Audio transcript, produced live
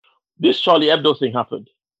this Charlie Hebdo thing happened,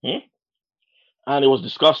 and it was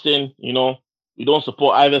disgusting. We don't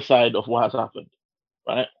support either side of what has happened,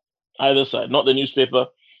 right? Either side, not the newspaper,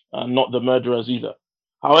 and not the murderers either.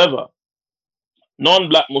 However,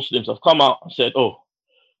 non-black Muslims have come out and said, "Oh,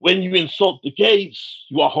 when you insult the gays,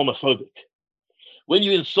 you are homophobic. When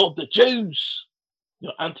you insult the Jews,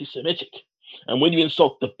 you're anti-Semitic, and when you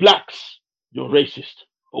insult the blacks, you're racist."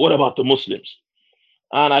 But what about the Muslims?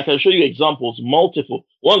 And I can show you examples, multiple.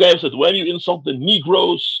 One guy said, when you insult the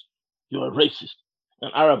Negroes, you're a racist,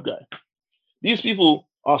 an Arab guy. These people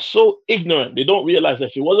are so ignorant, they don't realize that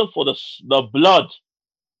if it wasn't for the blood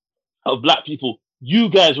of black people, you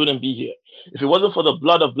guys wouldn't be here. If it wasn't for the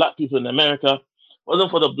blood of black people in America,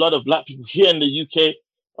 wasn't for the blood of black people here in the UK,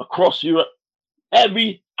 across Europe,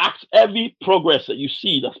 every progress that you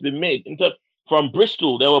see that's been made from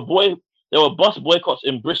Bristol, there were bus boycotts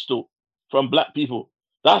in Bristol from black people.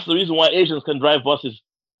 That's the reason why Asians can drive buses.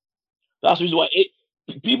 That's the reason why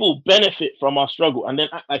people benefit from our struggle and then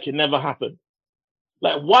act like it never happened.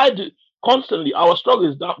 Like, why do constantly our struggle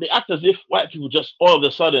is down? They act as if white people just all of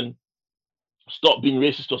a sudden stop being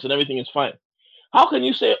racist to us and everything is fine. How can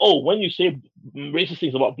you say, oh, when you say racist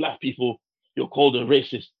things about black people, you're called a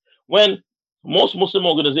racist? When most Muslim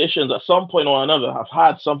organizations at some point or another have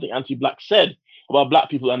had something anti-black said about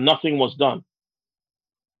black people and nothing was done.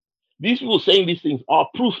 These people saying these things are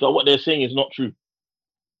proof that what they're saying is not true.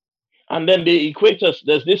 And then they equate us,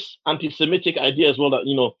 there's this anti-Semitic idea as well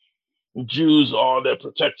that, Jews are, they're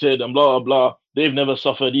protected and blah, blah, blah. They've never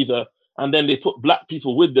suffered either. And then they put black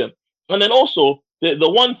people with them. And then also, the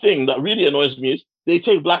one thing that really annoys me is they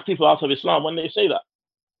take black people out of Islam when they say that.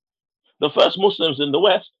 The first Muslims in the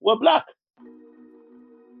West were black.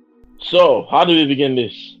 So, how do we begin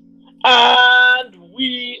this? And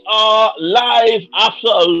we are live after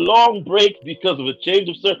a long break because of a change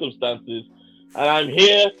of circumstances. And I'm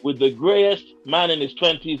here with the greyest man in his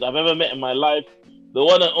 20s I've ever met in my life, the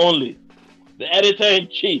one and only, the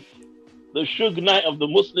editor-in-chief, the Suge Knight of the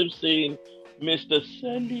Muslim scene, Mr.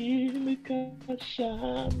 Salim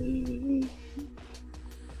Kashamu.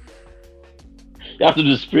 You have to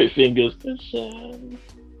do spirit fingers.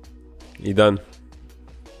 You done?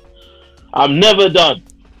 I'm never done.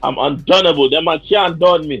 I'm undonable. That man can't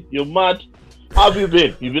done me. You're mad. How have you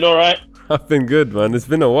been? You been all right? I've been good, man. It's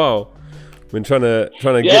been a while. Been trying to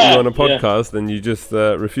get you on a podcast, and you just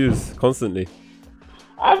refuse constantly.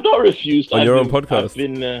 I've not refused. On your own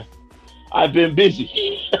podcast. I've been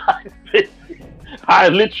busy. I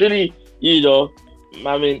literally,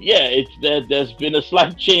 there's been a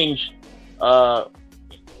slight change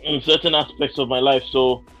in certain aspects of my life.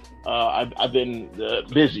 So I've been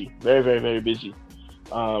busy, very, very, very busy.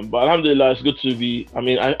 But alhamdulillah, it's good to be,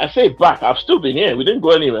 I say back, I've still been here. We didn't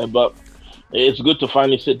go anywhere, but it's good to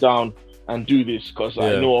finally sit down and do this because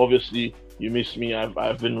I know obviously you miss me.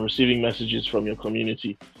 I've been receiving messages from your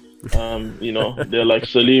community. They're like,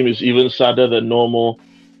 Salim is even sadder than normal,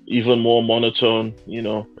 even more monotone,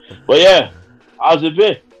 But yeah, how's it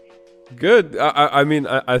been? Good.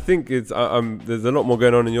 I think it's there's a lot more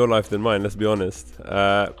going on in your life than mine. Let's be honest.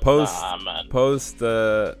 Post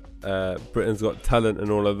Britain's Got Talent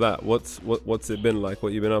and all of that. What's it been like?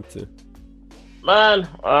 What you been up to? Man,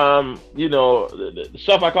 the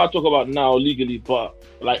stuff I can't talk about now legally, but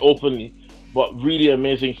like openly, but really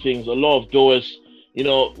amazing things. A lot of doors.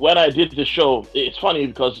 When I did the show, it's funny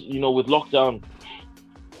because with lockdown.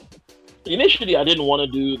 Initially, I didn't want to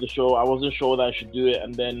do the show. I wasn't sure that I should do it,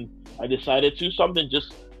 and then I decided to. Something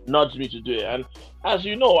just nudged me to do it. And as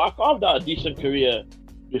you know, I carved out a decent career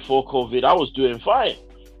before COVID. I was doing fine.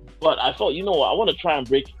 But I thought, I want to try and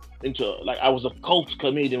break into, I was a cult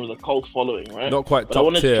comedian with a cult following, right? Not quite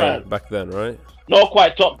top tier back then, right? Not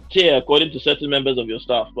quite top tier, according to certain members of your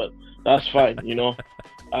staff, but that's fine,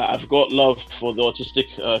 I've got love for the autistic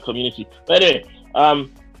community. But anyway, I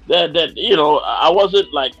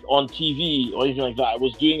wasn't on TV or anything like that. I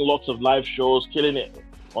was doing lots of live shows, killing it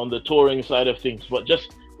on the touring side of things, but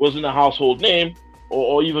just wasn't a household name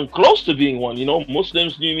or even close to being one.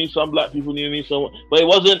 Muslims knew me, some black people knew me, but it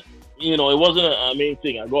wasn't, it wasn't a main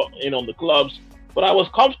thing. I got in on the clubs, but I was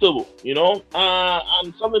comfortable,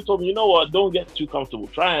 and something told me, don't get too comfortable.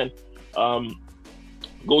 Try and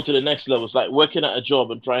go to the next level. It's like working at a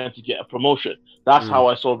job and trying to get a promotion. That's how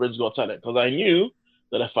I saw Britain's Got Talent, because I knew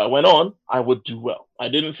that if I went on, I would do well. I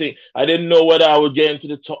didn't know whether I would get into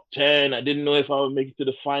the top 10. I didn't know if I would make it to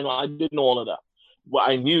the final. I didn't know all of that. But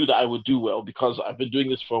I knew that I would do well because I've been doing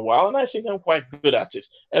this for a while and I think I'm quite good at it.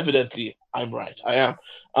 Evidently, I'm right. I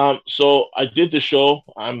am. So I did the show.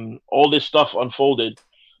 All this stuff unfolded.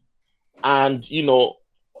 And, if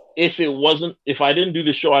I didn't do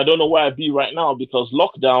the show, I don't know where I'd be right now because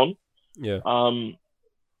lockdown Yeah.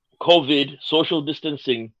 COVID, social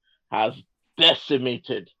distancing has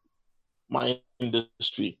decimated my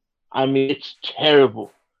industry. I mean, it's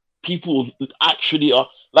terrible. People actually are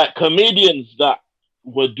like comedians that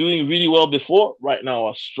were doing really well before, right now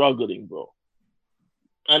are struggling, bro.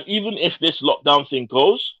 And even if this lockdown thing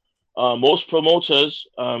goes, most promoters,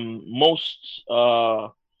 most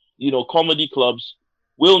comedy clubs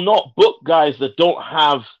will not book guys that don't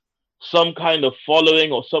have some kind of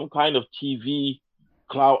following or some kind of TV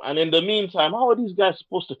clout. And in the meantime, how are these guys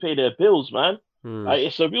supposed to pay their bills, man?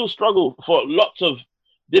 It's a real struggle for lots of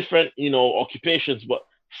different, occupations, but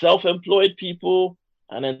self-employed people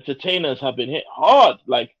and entertainers have been hit hard.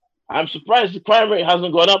 Like, I'm surprised the crime rate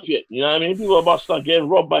hasn't gone up yet. You know what I mean? People are about to start getting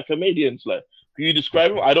robbed by comedians. Like, can you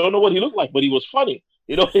describe him? I don't know what he looked like, but he was funny.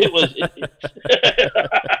 It was.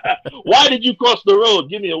 Why did you cross the road?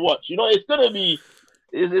 Give me a watch. It's gonna be.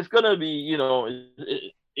 It's gonna be.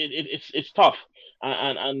 It's tough,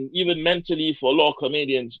 and even mentally for a lot of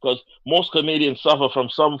comedians, because most comedians suffer from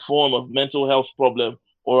some form of mental health problem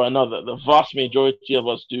or another. The vast majority of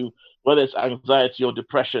us do, whether it's anxiety or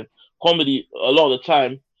depression. Comedy, a lot of the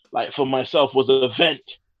time, like for myself, was an event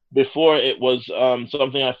before it was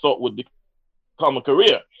something I thought would become a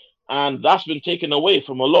career, and that's been taken away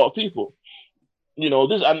from a lot of people.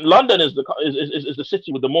 This, and London is the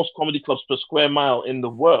city with the most comedy clubs per square mile in the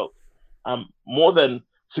world. More than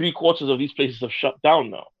 3/4 of these places have shut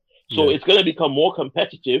down now, so it's going to become more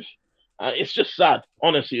competitive. It's just sad,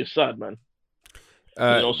 honestly. It's sad, man.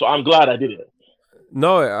 So I'm glad I did it.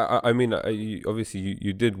 No, I mean, obviously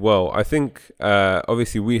you did well. I think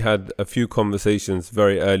obviously we had a few conversations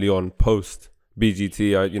very early on post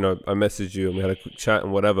BGT. I messaged you and we had a quick chat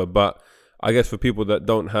and whatever. But I guess for people that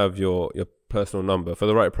don't have your personal number, for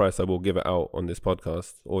the right price, I will give it out on this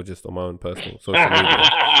podcast or just on my own personal social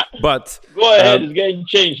media. But go ahead, it's getting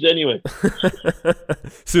changed anyway.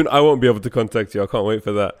 Soon I won't be able to contact you. I can't wait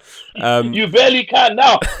for that. You barely can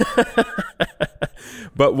now.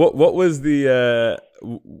 But what was the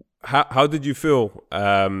how did you feel?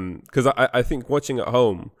 Because I think watching at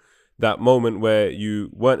home, that moment where you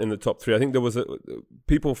weren't in the top three, I think there was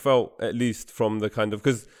people felt, at least from the kind of,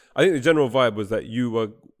 because I think the general vibe was that you were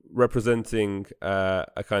representing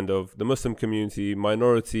a kind of the Muslim community,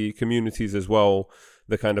 minority communities as well,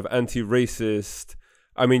 the kind of anti-racist.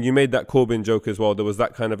 I mean, you made that Corbyn joke as well. There was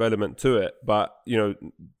that kind of element to it, but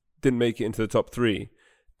didn't make it into the top three.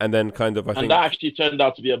 And then kind of, I think that actually turned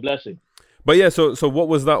out to be a blessing. But yeah, so what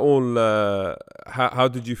was that all? How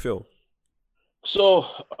did you feel? So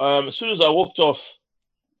as soon as I walked off,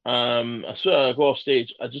 as soon as I got off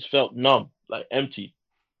stage, I just felt numb, like empty,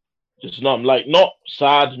 just numb, like not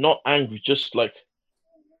sad, not angry, just like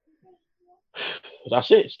that's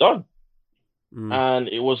it, it's done. And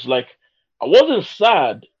it was like I wasn't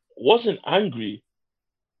sad, wasn't angry.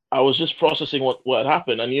 I was just processing what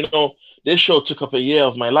happened, and this show took up a year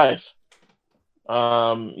of my life.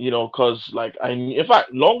 Because like in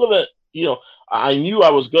fact, longer than I knew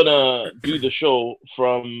I was gonna do the show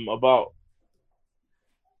from about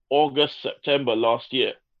August, September last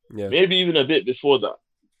year. Yeah. Maybe even a bit before that.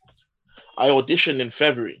 I auditioned in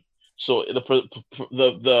February, so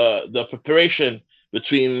the preparation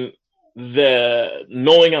between the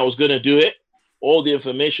knowing I was gonna do it, all the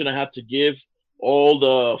information I had to give, all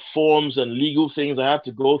the forms and legal things I had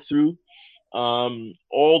to go through,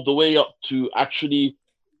 all the way up to actually,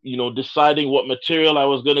 deciding what material I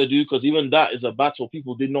was going to do, because even that is a battle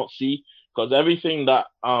people did not see, because everything that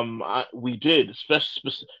we did,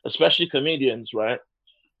 especially comedians, right?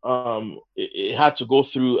 It had to go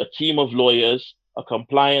through a team of lawyers, a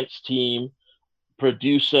compliance team,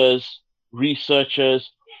 producers,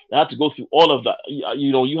 researchers. They had to go through all of that.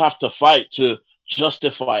 You have to fight to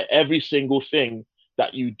justify every single thing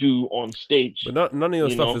that you do on stage. But none of your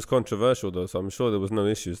stuff is controversial, though, so I'm sure there was no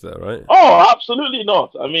issues there, right? Oh, absolutely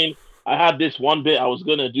not. I mean, I had this one bit I was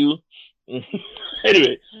gonna do.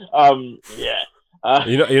 Anyway, yeah.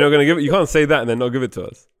 You're not gonna give it. You can't say that and then not give it to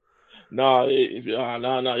us. No,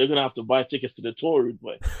 no. You're gonna have to buy tickets to the tour, rude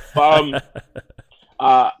boy. But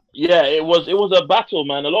yeah, it was a battle,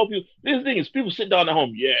 man. A lot of people. This thing is, people sit down at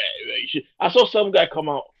home. Yeah, I saw some guy come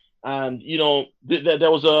out, and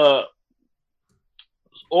there was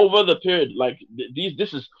over the period, like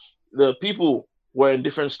this is the people were in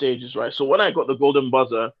different stages, right? So when I got the golden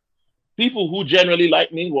buzzer, people who generally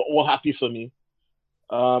like me were all happy for me.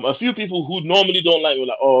 A few people who normally don't like me were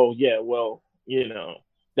like, oh yeah, well,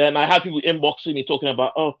 Then I had people inboxing me talking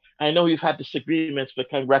about, oh, I know you've had disagreements, but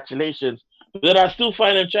congratulations. But then I still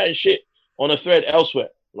find them chatting shit on a thread elsewhere,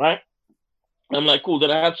 right? I'm like, cool.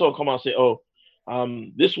 Then I had someone come out and say, oh,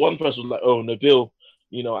 this one person was like, oh, Nabil,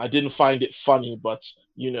 I didn't find it funny, but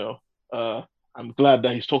I'm glad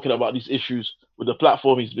that he's talking about these issues with the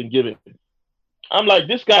platform he's been given. I'm like,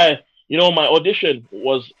 this guy, my audition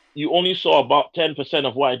was, you only saw about 10%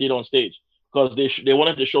 of what I did on stage, because they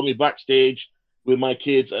wanted to show me backstage with my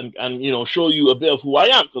kids and show you a bit of who I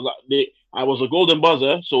am, because I was a golden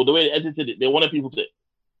buzzer. So the way they edited it, they wanted people to,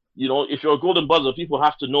 if you're a golden buzzer, people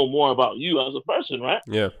have to know more about you as a person, right?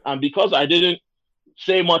 Yeah. And because I didn't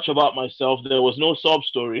say much about myself, there was no sob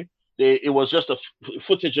story. It was just a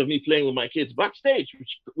footage of me playing with my kids backstage,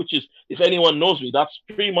 which is, if anyone knows me, that's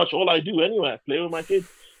pretty much all I do anyway. I play with my kids,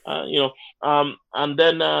 and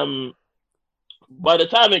then by the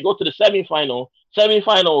time I go to the semifinal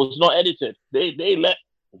was not edited. They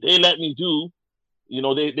let me do,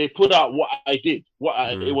 they put out what I did,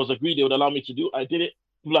 it was agreed they would allow me to do. I did it.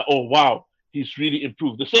 People like, oh wow, he's really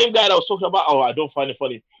improved. The same guy that was talking about, oh, I don't find it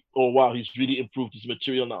funny. Oh wow, he's really improved his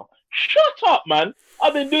material now. Shut up, man.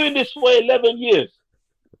 I've been doing this for 11 years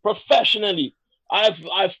professionally. I've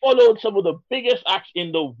followed some of the biggest acts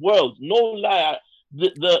in the world. No lie.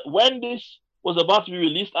 When this was about to be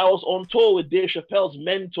released, I was on tour with Dave Chappelle's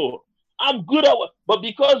Mentor. I'm good at what, but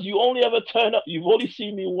because you only ever turn up, you've only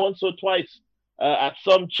seen me once or twice at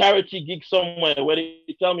some charity gig somewhere where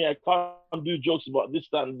they tell me I can't do jokes about this,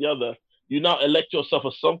 that, and the other. You now elect yourself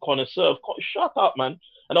as some connoisseur. Shut up, man.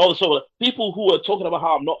 And also, people who were talking about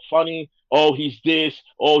how I'm not funny, oh, he's this,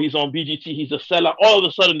 oh, he's on BGT, he's a seller. All of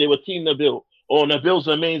a sudden, they were Team Nabil. Oh, Nabil's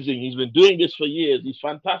amazing. He's been doing this for years. He's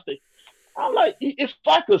fantastic. I'm like, if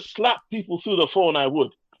I could slap people through the phone, I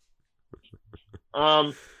would.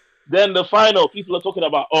 Then the final, people are talking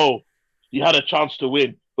about, oh, he had a chance to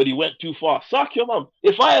win, but he went too far. Suck your mum.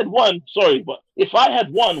 If I had won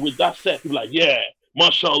with that set, people are like, yeah,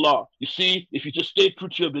 mashallah. You see, if you just stay true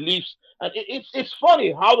to your beliefs. And it's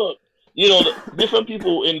funny how the different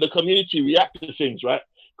people in the community react to things, right?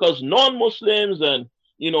 Because non-Muslims and,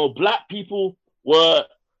 black people were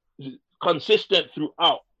consistent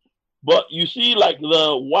throughout. But you see, like,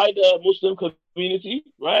 the wider Muslim community,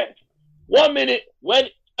 right? 1 minute, when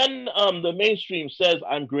the mainstream says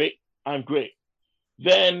I'm great.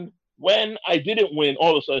 Then when I didn't win,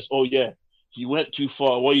 all of a sudden, oh yeah, he went too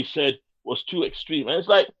far. What he said was too extreme. And it's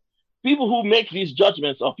like, people who make these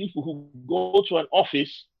judgments are people who go to an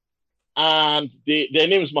office and their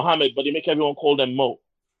name is Mohammed, but they make everyone call them Mo.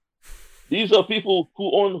 These are people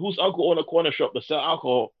whose uncle own a corner shop that sell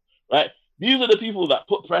alcohol, right? These are the people that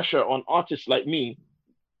put pressure on artists like me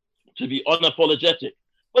to be unapologetic.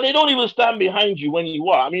 But they don't even stand behind you when you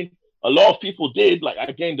are. I mean, a lot of people did. Like, I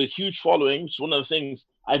gained a huge following. It's one of the things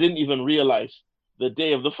I didn't even realize the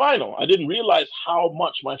day of the final. I didn't realize how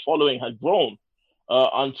much my following had grown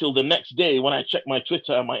until the next day when I checked my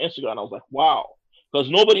Twitter and my Instagram. I was like, wow, because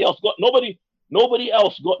nobody else got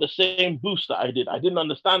the same boost that I did. I didn't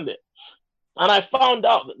understand it. And I found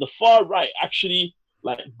out that the far right actually,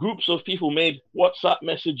 like, groups of people made WhatsApp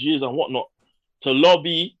messages and whatnot to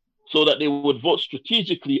lobby so that they would vote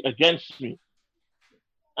strategically against me.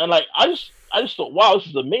 And like, I just thought, wow, this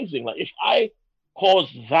is amazing. Like, if I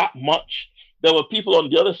caused that much, there were people on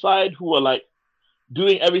the other side who were like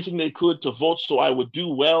doing everything they could to vote so I would do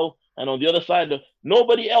well. And on the other side,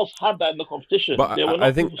 nobody else had that in the competition. But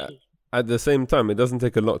I think at the same time, it doesn't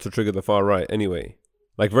take a lot to trigger the far right anyway.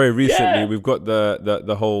 Like, very recently, we've got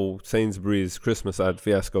the whole Sainsbury's Christmas ad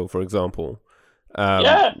fiasco, for example,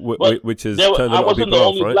 which has turned a lot of people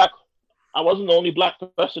off, right? I wasn't the only black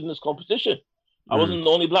person in this competition. I wasn't the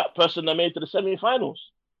only black person that made it to the semifinals.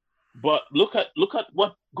 But look at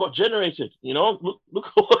what got generated. Look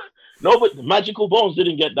at what. No, but Magical Bones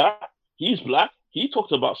didn't get that. He's black. He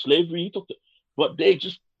talked about slavery. But they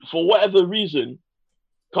just, for whatever reason,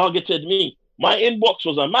 targeted me. My inbox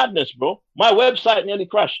was a madness, bro. My website nearly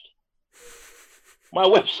crashed.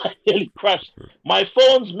 My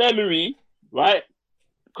phone's memory, right?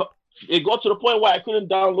 It got to the point where I couldn't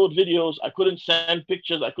download videos. I couldn't send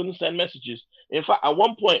pictures. I couldn't send messages. In fact, at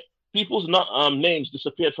one point, people's names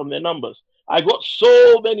disappeared from their numbers. I got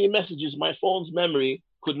so many messages, my phone's memory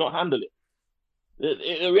could not handle it.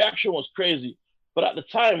 The reaction was crazy. But at the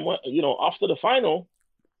time, after the final,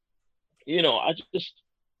 I just,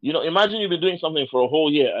 imagine you've been doing something for a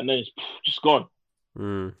whole year and then it's just gone.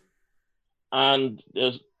 And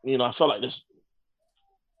there's, I felt like this.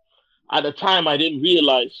 At the time, I didn't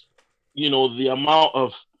realize, the amount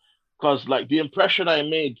of, because like the impression I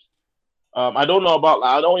made, I don't know about,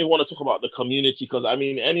 I don't even want to talk about the community, because I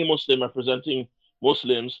mean, any Muslim representing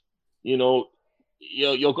Muslims, you're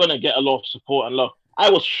going to get a lot of support and love. I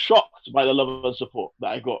was shocked by the love and support that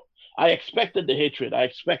I got. I expected the hatred. I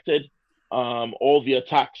expected all the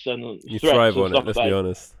attacks and you threats thrive on it, let's be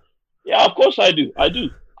honest. Yeah, of course I do. I do.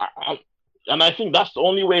 And I think that's the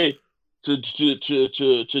only way to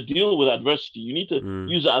deal with adversity. You need to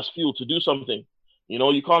use it as fuel to do something. You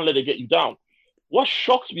know, you can't let it get you down. What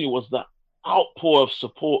shocked me was the outpour of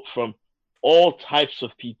support from all types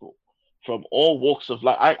of people, from all walks of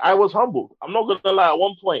life. I was humbled. I'm not gonna lie. At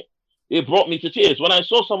one point, it brought me to tears when I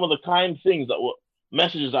saw some of the kind things that were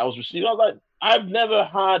messages that I was receiving. I was like, I've never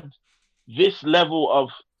had this level of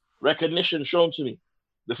recognition shown to me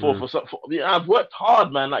before. I've worked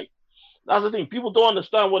hard, man. Like that's the thing. People don't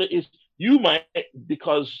understand what it is. You might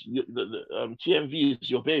because TMV is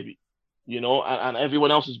your baby, you know, and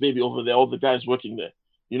everyone else's baby over there, all the guys working there.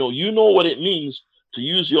 You know what it means to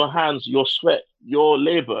use your hands, your sweat, your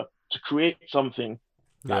labor to create something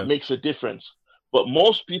that makes a difference. But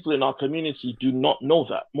most people in our community do not know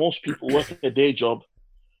that. Most people work a day job,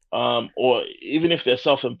 or even if they're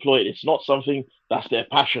self-employed, it's not something that's their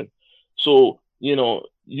passion. So,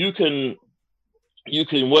 you can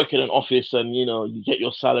work in an office and you get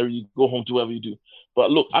your salary, you go home, do whatever you do.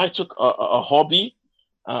 But look, I took a hobby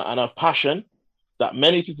and a passion that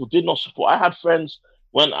many people did not support. I had friends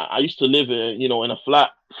when I used to live in a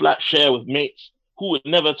flat share with mates who would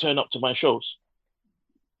never turn up to my shows.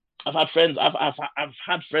 I've had friends. I've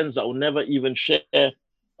had friends that will never even share a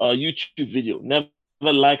YouTube video, never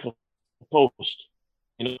like a post.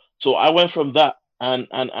 So I went from that and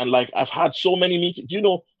like I've had so many meetings. Do you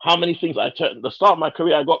know how many things I turned? At the start of my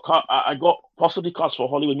career, I got possibly cast for a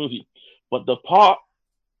Hollywood movie, but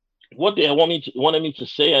what they wanted me to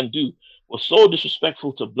say and do was so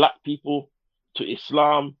disrespectful to Black people, to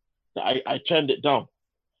Islam, that I turned it down.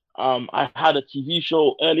 I had a TV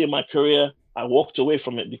show early in my career. I walked away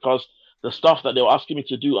from it because the stuff that they were asking me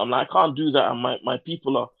to do, I'm like, I can't do that. And my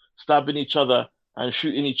people are stabbing each other and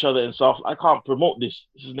shooting each other and stuff. I can't promote this.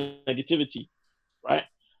 This is negativity, right?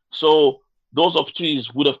 So those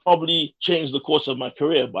opportunities would have probably changed the course of my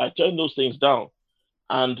career, but I turned those things down.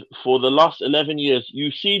 And for the last 11 years,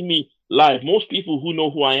 you've seen me live. Most people who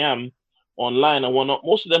know who I am online and whatnot,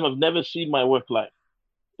 most of them have never seen my work live.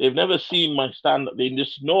 They've never seen my stand up. They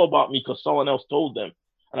just know about me because someone else told them.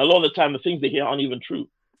 And a lot of the time, the things they hear aren't even true.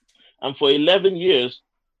 And for 11 years,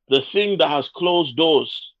 the thing that has closed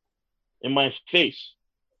doors in my face,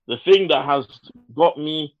 the thing that has got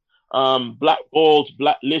me blackballed,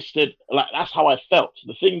 blacklisted, like that's how I felt.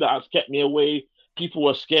 The thing that has kept me away, people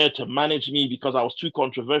were scared to manage me because I was too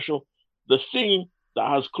controversial. The thing that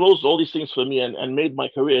has closed all these things for me and made my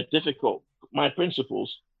career difficult, my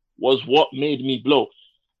principles, was what made me blow.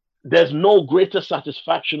 There's no greater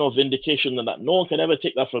satisfaction or vindication than that. No one can ever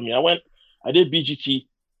take that from me. I did BGT,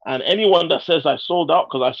 and anyone that says I sold out,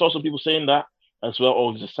 because I saw some people saying that as well,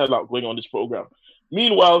 oh, it's a sellout going on this program.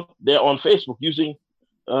 Meanwhile, they're on Facebook using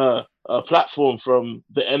a platform from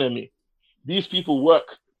the enemy. These people work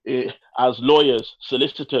as lawyers,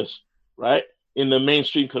 solicitors, right? In the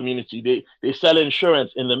mainstream community. They sell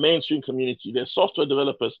insurance in the mainstream community. They're software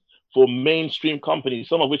developers for mainstream companies,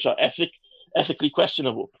 some of which are ethically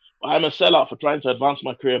questionable. I'm a sellout for trying to advance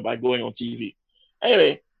my career by going on TV.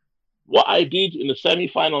 Anyway, what I did in the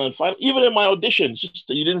semi-final and final, even in my auditions, just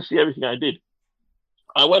you didn't see everything I did.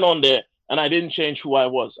 I went on there and I didn't change who I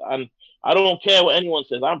was. And I don't care what anyone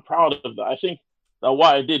says. I'm proud of that. I think that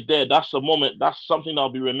what I did there, that's a moment, that's something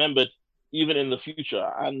that'll be remembered even in the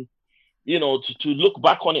future. And, to look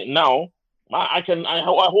back on it now, I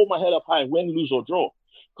hold my head up high, win, lose, or draw.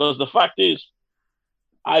 Because the fact is,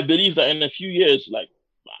 I believe that in a few years, like,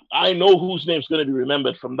 I know whose name's going to be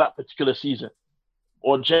remembered from that particular season,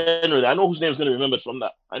 or generally, I know whose name's going to be remembered from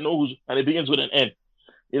that. I know and it begins with an N.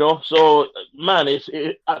 So man,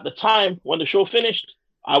 at the time when the show finished,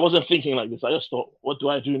 I wasn't thinking like this. I just thought, what do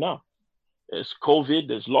I do now? There's COVID,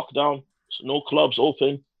 there's lockdown, there's no clubs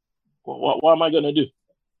open. What am I going to do?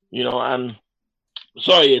 And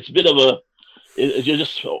sorry, it's a bit of it's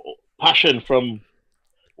just passion from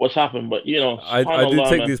what's happened, but I do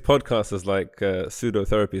take these podcasts as like pseudo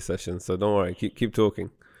therapy sessions, so don't worry, keep talking.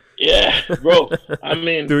 Yeah, bro. I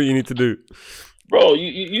mean, do what you need to do, bro.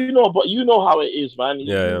 But you know how it is, man.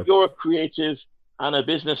 Yeah. You're a creative and a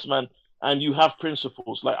businessman, and you have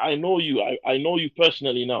principles. Like I know you. I know you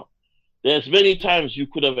personally now. There's many times you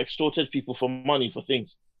could have extorted people for money for things.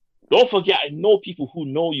 Don't forget, I know people who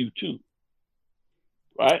know you too.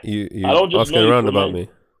 Right? You I don't just asking around about me.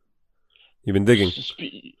 You've been digging.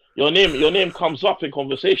 Your name comes up in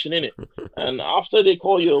conversation, innit? And after they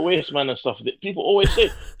call you a waste man and stuff, people always say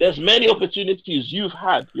there's many opportunities you've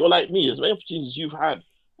had. You're like me. There's many opportunities you've had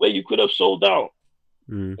where you could have sold out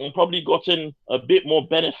and probably gotten a bit more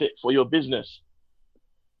benefit for your business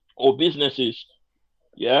or businesses,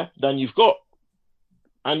 than you've got.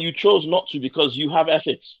 And you chose not to because you have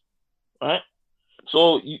ethics. right?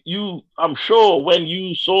 So I'm sure when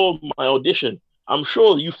you saw my audition, I'm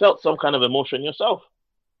sure you felt some kind of emotion yourself.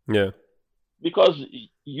 Yeah. Because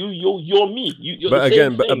you're me. You're the But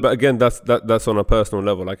same again, thing. that's on a personal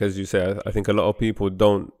level. Like as you say, I think a lot of people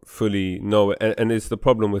don't fully know it, and it's the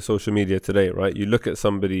problem with social media today, right? You look at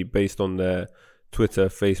somebody based on their Twitter,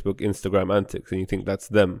 Facebook, Instagram antics, and you think that's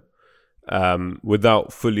them,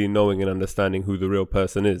 without fully knowing and understanding who the real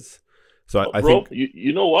person is. So I Bro, think,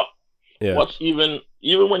 you know what? yeah, What's even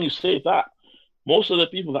when you say that, most of the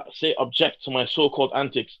people that say object to my so-called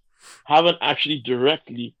antics haven't actually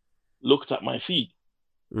directly looked at my feed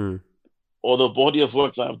mm, or the body of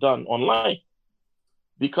work that I've done online.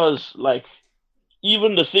 Because like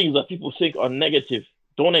even the things that people think are negative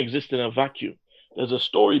don't exist in a vacuum. There's a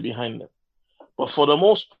story behind them. But for the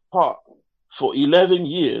most part, for 11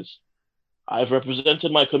 years, I've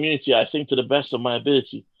represented my community, I think, to the best of my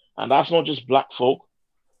ability. And that's not just black folk,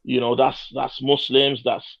 that's Muslims,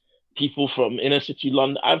 that's people from inner city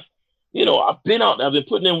London. I've been out there, I've been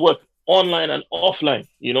putting in work online and offline,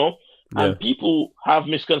 yeah, and people have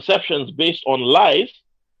misconceptions based on lies.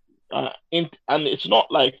 And it's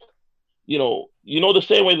not like, the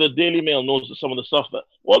same way the Daily Mail knows some of the stuff that,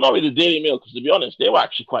 well, not really the Daily Mail, because to be honest, they were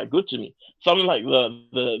actually quite good to me. Something like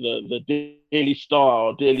the Daily Star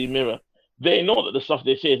or Daily Mirror, they know that the stuff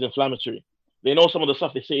they say is inflammatory. They know some of the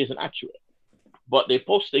stuff they say isn't accurate, but they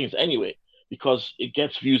post things anyway because it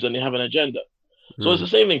gets views and they have an agenda. So it's the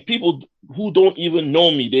same thing. People who don't even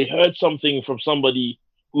know me, they heard something from somebody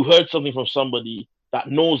who heard something from somebody that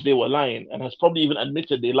knows they were lying and has probably even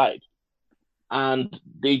admitted they lied, and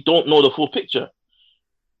they don't know the full picture.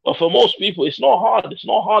 But for most people, it's not hard. It's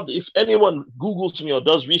not hard. If anyone Googles me or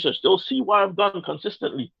does research, they'll see why I've done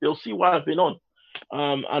consistently. They'll see why I've been on.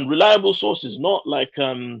 And reliable sources, not like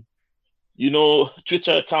Twitter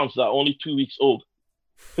accounts that are only 2 weeks old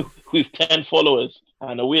with 10 followers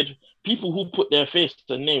and a weird people who put their face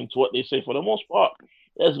and name to what they say. For the most part,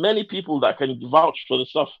 there's many people that can vouch for the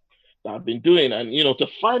stuff that I've been doing. And to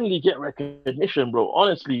finally get recognition, bro,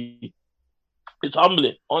 honestly, it's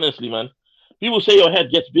humbling. Honestly, man. People say your head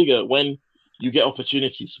gets bigger when you get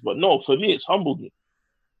opportunities. But no, for me, it's humbled me.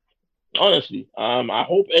 Honestly. I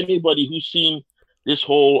hope anybody who's seen this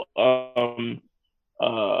whole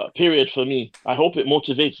period for me, I hope it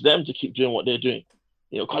motivates them to keep doing what they're doing.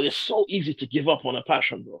 Because it's so easy to give up on a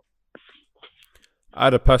passion, bro. I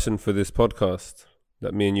had a passion for this podcast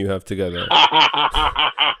that me and you have together.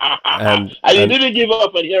 and you didn't give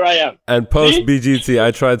up, and here I am. And post BGT,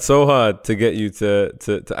 I tried so hard to get you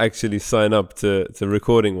to actually sign up to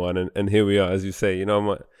recording one, and here we are, as you say. I'm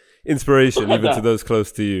an inspiration even to those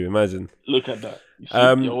close to you. Imagine. Look at that.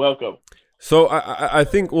 You're welcome. So I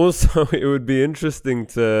think also it would be interesting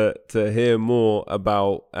to hear more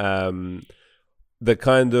about the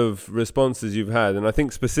kind of responses you've had, and I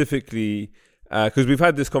think specifically because we've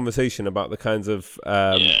had this conversation about the kinds of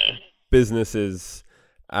businesses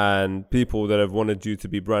and people that have wanted you to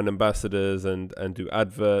be brand ambassadors and do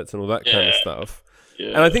adverts and all that kind of stuff. Yeah.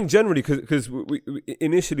 And I think generally, because we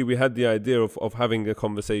initially we had the idea of having a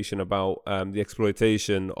conversation about the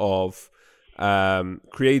exploitation of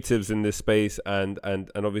creatives in this space and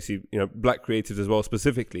obviously black creatives as well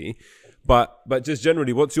specifically, but just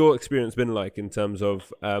generally, what's your experience been like in terms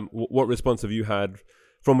of what response have you had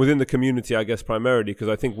from within the community, I guess primarily, because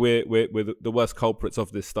I think we're the worst culprits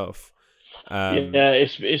of this stuff.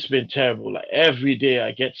 It's been terrible. Like every day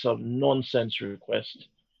I get some nonsense request.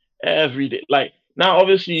 Every day. Like now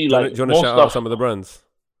obviously do you want to shout out some of the brands?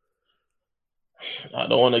 I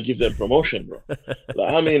don't want to give them promotion, bro.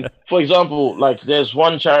 Like, I mean, for example, like there's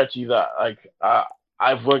one charity that like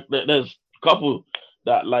I've worked. There's a couple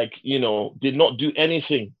that did not do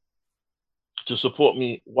anything to support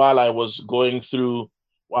me while I was going through.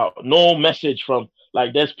 Wow, no message from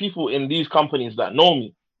there's people in these companies that know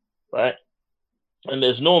me, right? And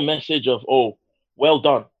there's no message of, oh, well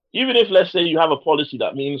done. Even if, let's say, you have a policy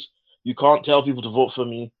that means you can't tell people to vote for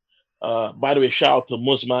me. By the way, shout out to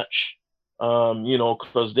Muzmatch,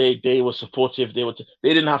 because they were supportive. They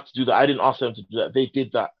didn't have to do that. I didn't ask them to do that. They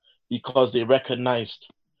did that because they recognized,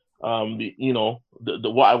 what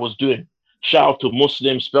I was doing. Shout out to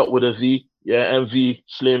Muslim, spelt with a V, MV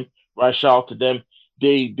Slim. Right, shout out to them.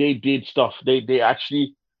 They did stuff. They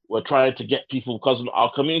actually were trying to get people, because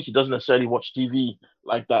our community doesn't necessarily watch TV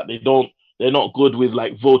like that. They're not good with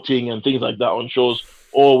voting and things like that on shows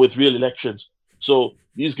or with real elections. So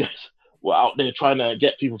these guys were out there trying to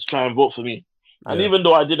get people to try and vote for me. And even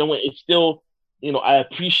though I didn't win, it's still, I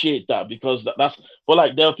appreciate that, because but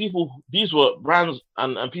there are people, these were brands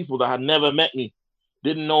and people that had never met me,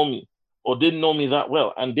 didn't know me or didn't know me that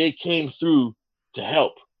well. And they came through to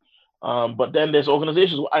help. But then there's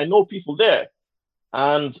organizations where I know people there,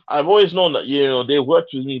 and I've always known that they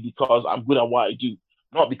worked with me because I'm good at what I do,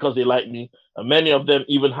 not because they like me. And many of them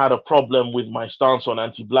even had a problem with my stance on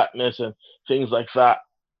anti-blackness and things like that.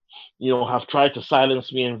 Have tried to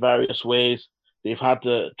silence me in various ways. They've had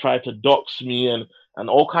to try to dox me and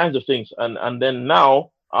all kinds of things. And then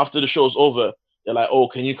now, after the show's over, they're like, "Oh,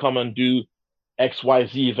 can you come and do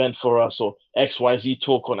XYZ event for us or XYZ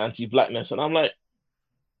talk on anti-blackness?" And I'm like,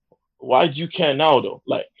 why do you care now though?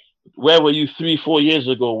 Like, where were you 3, 4 years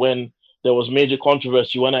ago when there was major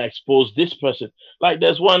controversy when I exposed this person? Like,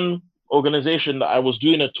 there's one organization that I was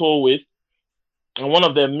doing a tour with, and one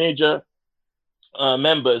of their major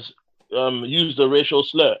members used a racial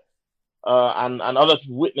slur, and other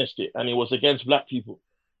people witnessed it, and it was against black people.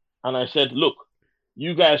 And I said, look,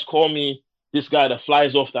 you guys call me this guy that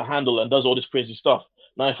flies off the handle and does all this crazy stuff.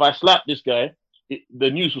 Now, if I slap this guy, the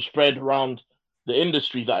news will spread around the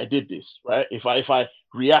industry that I did this, right? If I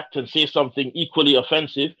react and say something equally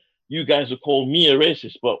offensive, you guys will call me a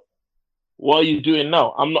racist. But what are you doing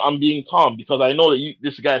now? I'm being calm because I know that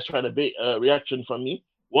this guy is trying to bait a reaction from me.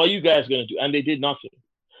 What are you guys going to do? And they did nothing.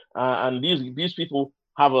 And these people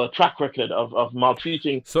have a track record of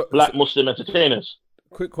maltreating black Muslim entertainers.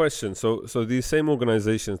 Quick question. So these same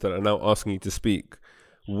organizations that are now asking you to speak,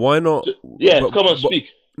 why not? Come and speak.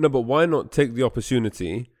 No, but why not take the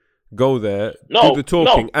opportunity, go there, do the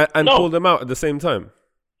talking, and call them out at the same time?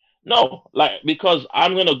 No, because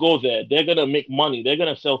I'm going to go there. They're going to make money. They're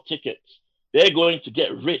going to sell tickets. They're going to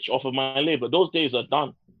get rich off of my labor. Those days are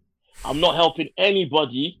done. I'm not helping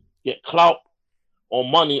anybody get clout or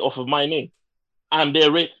money off of my name. And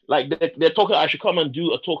they're talking, I should come and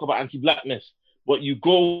do a talk about anti-blackness. But you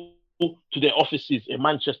go to their offices in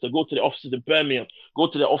Manchester, go to their offices in Birmingham, go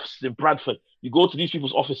to their offices in Bradford. You go to these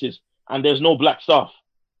people's offices and there's no black staff.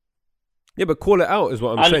 Yeah, but call it out is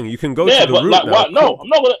what I'm saying. You can go to the route now. No, I'm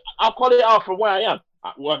not going to. I'll call it out from where I am,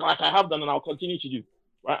 like I have done and I'll continue to do.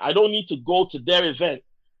 Right? I don't need to go to their event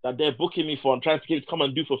that they're booking me for and trying to come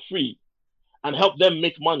and do for free and help them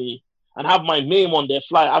make money and have my name on their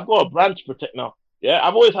flyer. I've got a brand to protect now. Yeah,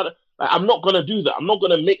 I've always had I'm not going to do that. I'm not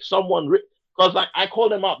going to make someone because I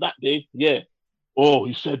called them out that day. Yeah. Oh,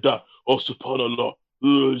 he said that. Oh, subhanAllah.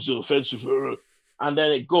 It's offensive. And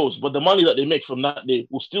then it goes. But the money that they make from that day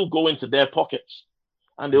will still go into their pockets.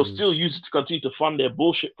 And they'll still use it to continue to fund their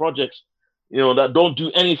bullshit projects, that don't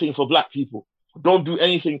do anything for black people. Don't do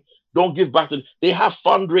anything. Don't give back to. They have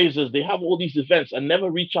fundraisers. They have all these events and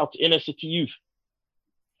never reach out to inner city youth.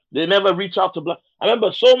 They never reach out to black. I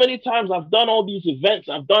remember so many times I've done all these events.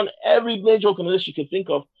 I've done every major organization you can think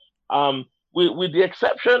of, with the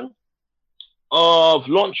exception of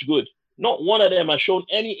Launch Good. Not one of them has shown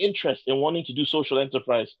any interest in wanting to do social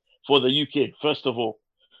enterprise for the UK, first of all.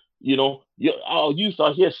 Our youth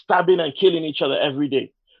are here stabbing and killing each other every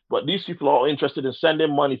day. But these people are interested in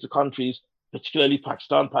sending money to countries, particularly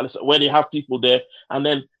Pakistan, Palestine, where they have people there. And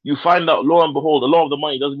then you find out, lo and behold, a lot of the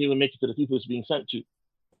money doesn't even make it to the people it's being sent to.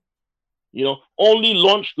 Only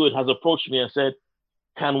Launch Good has approached me and said,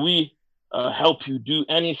 can we help you do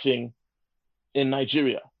anything in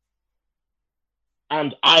Nigeria?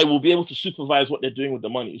 And I will be able to supervise what they're doing with the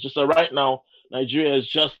money. It's just that right now, Nigeria is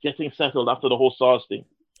just getting settled after the whole SARS thing.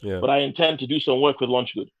 Yeah. But I intend to do some work with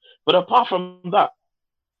Launch Good. But apart from that,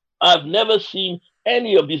 I've never seen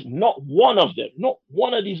any of these, not one of them, not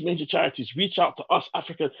one of these major charities reach out to us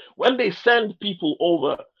Africans. When they send people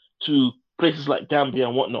over to places like Gambia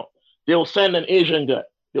and whatnot, they'll send an Asian guy.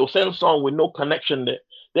 They'll send someone with no connection there.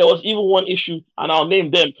 There was even one issue, and I'll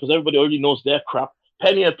name them because everybody already knows their crap.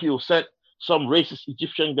 Penny Appeal sent some racist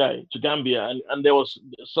Egyptian guy to Gambia, and there was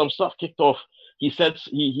some stuff kicked off. He said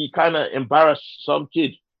he kind of embarrassed some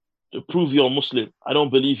kid to prove you're Muslim. I don't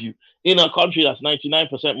believe you. In a country that's 99%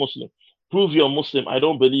 Muslim, prove you're Muslim. I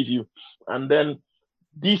don't believe you. And then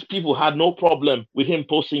these people had no problem with him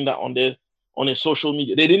posting that on his social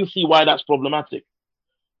media. They didn't see why that's problematic.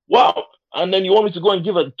 Wow. And then you want me to go and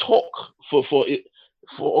give a talk for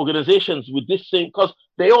organizations with this same, because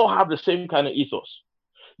they all have the same kind of ethos.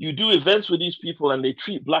 You do events with these people and they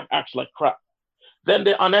treat black acts like crap. Then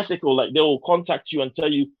they're unethical. Like, they will contact you and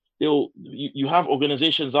tell you, you have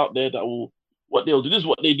organizations out there that will, what they'll do, this is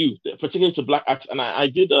what they do, particularly to black acts. And I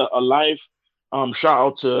did a live shout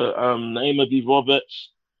out to Naima B. Roberts,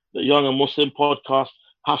 the Young and Muslim podcast,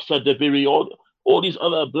 Hafsa Dabiri, all these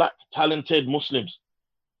other black talented Muslims,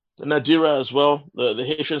 the Nadira as well, the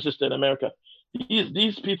Haitian sister in America.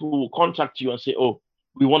 These people will contact you and say, oh,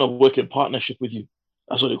 we want to work in partnership with you.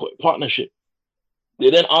 That's what they call it, partnership. They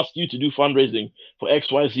then ask you to do fundraising for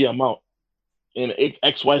XYZ amount in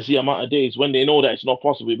XYZ amount of days when they know that it's not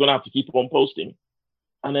possible. You're going to have to keep on posting.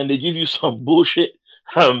 and then they give you some bullshit.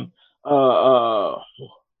 What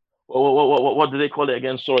do they call it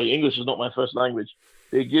again? Sorry, English is not my first language.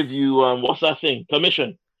 They give you what's that thing?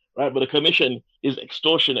 Commission, right? But the commission is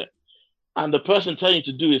extortionate, and the person telling you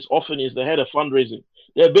to do it often is the head of fundraising.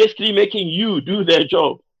 They're basically making you do their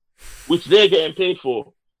job, which they're getting paid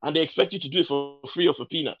for, and they expect you to do it for free or for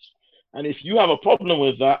peanuts. And if you have a problem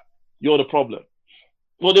with that, you're the problem.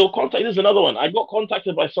 Well, they'll contact. This is another one. I got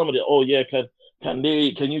contacted by somebody. Oh yeah, can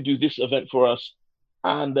you do this event for us?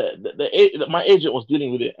 And my agent was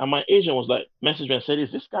dealing with it, and my agent was like, messaged me and said,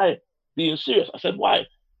 "Is this guy being serious?" I said, "Why?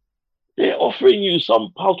 They're offering you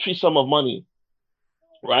some paltry sum of money,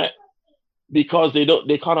 right? Because they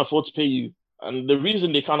can't afford to pay you, and the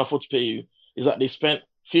reason they can't afford to pay you is that they spent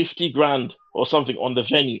 50 grand or something on the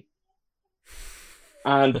venue,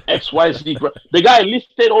 and XYZ. The guy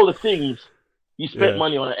listed all the things he spent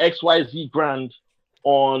money on, XYZ grand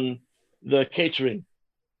on the catering,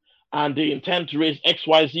 and they intend to raise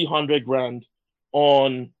XYZ 100 grand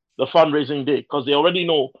on the fundraising day because they already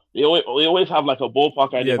know they always have like a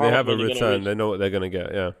ballpark idea. Yeah, they have a return. They know what they're gonna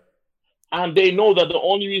get. Yeah, and they know that the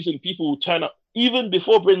only reason people will turn up, even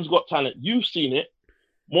before Britain's Got Talent, you've seen it.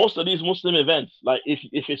 Most of these Muslim events, like if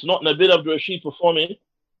it's not Nabil Abdul Rashid performing,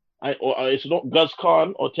 or it's not Guz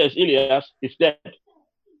Khan or Tez Ilyas, it's dead.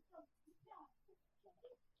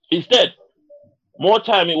 It's dead. More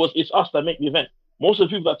time it's us that make the event. Most of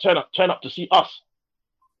the people that turn up to see us.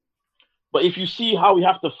 But if you see how we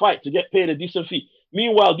have to fight to get paid a decent fee,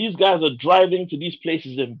 meanwhile these guys are driving to these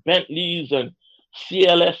places in Bentleys and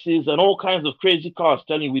CLSs and all kinds of crazy cars,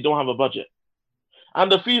 telling you we don't have a budget.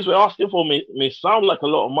 And the fees we're asking for may sound like a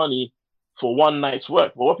lot of money for one night's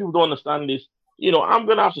work. But what people don't understand is, I'm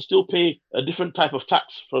going to have to still pay a different type of tax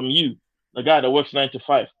from you, the guy that works 9 to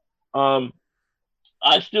 5.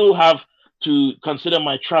 I still have to consider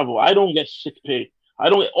my travel. I don't get sick pay. I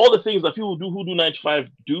don't get all the things that people who do 9 to 5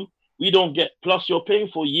 do. We don't get. Plus, you're paying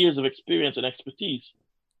for years of experience and expertise.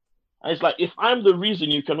 And it's like, if I'm the reason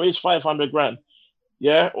you can raise 500 grand,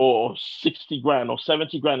 or 60 grand or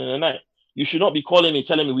 70 grand in a night, you should not be calling me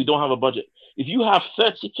telling me we don't have a budget. If you have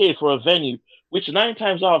 30K for a venue, which 9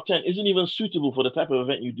 times out of 10 isn't even suitable for the type of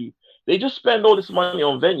event you do, they just spend all this money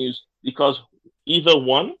on venues because either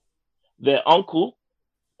one, their uncle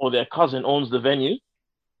or their cousin owns the venue,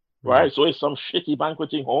 right? So it's some shitty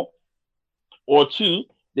banqueting hall. Or two,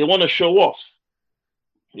 they want to show off.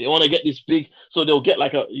 They want to get this big, so they'll get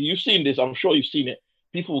like you've seen this, I'm sure you've seen it.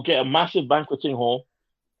 People will get a massive banqueting hall,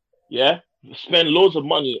 spend loads of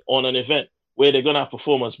money on an event where they're going to have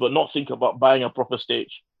performance, but not think about buying a proper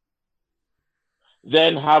stage.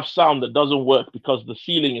 Then have sound that doesn't work because the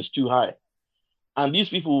ceiling is too high. And these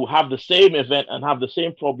people have the same event and have the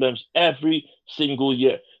same problems every single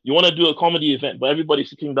year. You want to do a comedy event, but everybody's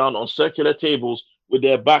sitting down on circular tables with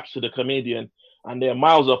their backs to the comedian and they're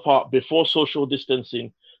miles apart before social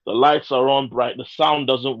distancing. The lights are on bright. The sound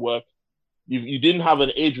doesn't work. You didn't have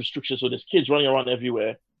an age restriction, so there's kids running around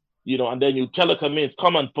everywhere, and then you tell a comedian,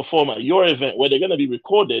 come and perform at your event where they're going to be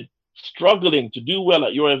recorded, struggling to do well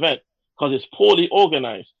at your event because it's poorly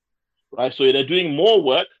organized, right? So they're doing more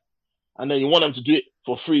work, and then you want them to do it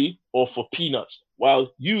for free or for peanuts,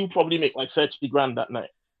 while you probably make like 30 grand that night,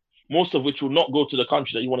 most of which will not go to the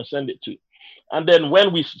country that you want to send it to. And then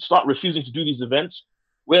when we start refusing to do these events,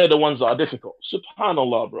 we're the ones that are difficult.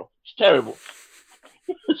 Subhanallah, bro. It's terrible.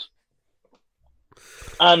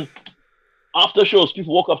 And after shows,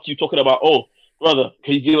 people walk up to you talking about, oh, brother,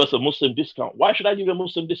 can you give us a Muslim discount? Why should I give you a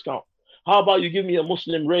Muslim discount? How about you give me a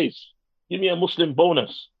Muslim raise? Give me a Muslim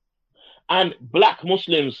bonus. And black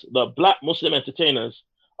Muslims, the black Muslim entertainers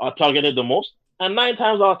are targeted the most. And 9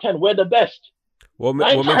 times out of 10, we're the best. What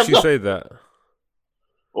makes you say that?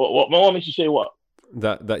 What makes you say what?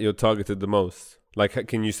 That you're targeted the most. Like,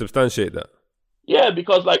 can you substantiate that? Yeah,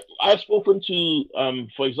 because like I've spoken to,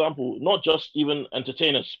 for example, not just even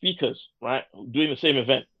entertainers, speakers, right, doing the same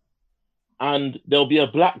event. And there'll be a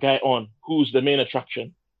black guy on who's the main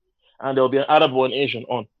attraction. And there'll be an Arab or an Asian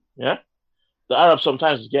on. Yeah. The Arab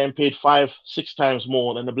sometimes is getting paid 5-6 times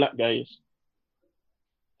more than the black guy is.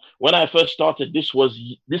 When I first started, this was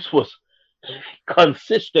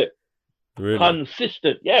consistent. Really?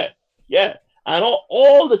 Consistent. Yeah. And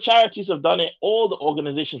all the charities have done it. All the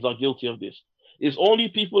organizations are guilty of this. It's only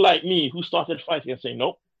people like me who started fighting and saying,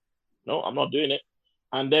 no, I'm not doing it.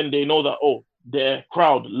 And then they know that, their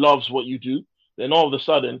crowd loves what you do. Then all of a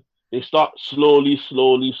sudden, they start slowly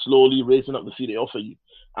raising up the fee they offer you.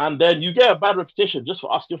 And then you get a bad reputation just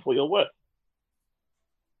for asking for your work.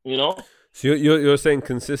 So you're saying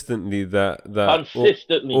consistently that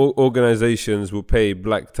consistently organizations will pay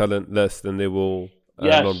black talent less than they will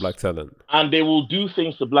non-black talent. And they will do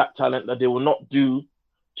things to black talent that they will not do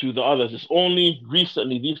to the others. It's only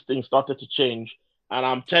recently these things started to change. And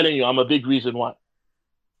I'm telling you, I'm a big reason why.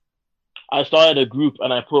 I started a group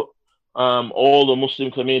and I put all the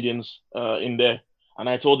Muslim comedians in there. And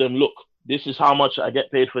I told them, look, this is how much I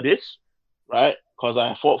get paid for this, right? Because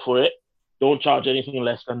I fought for it. Don't charge anything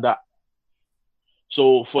less than that.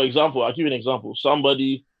 So, for example, I'll give you an example.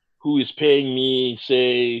 Somebody who is paying me,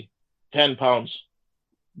 say, £10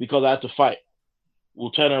 because I had to fight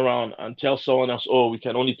will turn around and tell someone else, oh, we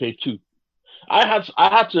can only pay £2. I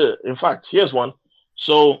had to, in fact, here's one.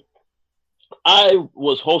 So I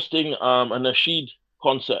was hosting a Nasheed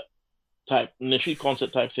concert type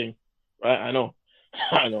thing, right? I know.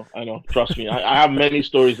 Trust me. I have many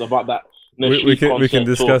stories about that. We can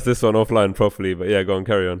discuss this one offline properly, but yeah, go on,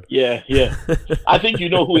 carry on. Yeah. I think you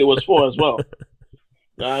know who it was for as well.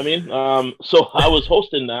 You know what I mean? So I was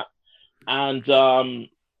hosting that, and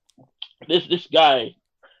this guy,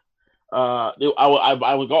 I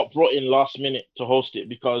got brought in last minute to host it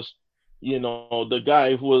because, you know, the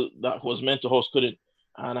guy that was meant to host couldn't.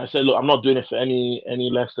 And I said, look, I'm not doing it for any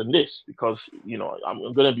less than this because, you know,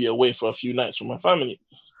 I'm going to be away for a few nights from my family.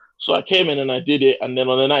 So I came in and I did it. And then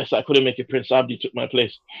on the nights I couldn't make it, Prince Abdi took my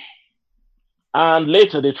place. And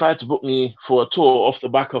later they tried to book me for a tour off the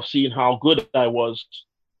back of seeing how good I was,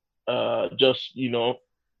 just, you know,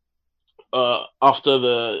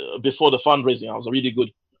 before the fundraising. I was a really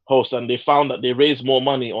good host, and they found that they raised more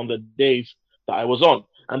money on the days that I was on.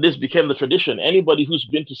 And this became the tradition. Anybody who's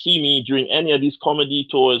been to see me during any of these comedy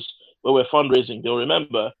tours where we're fundraising, they'll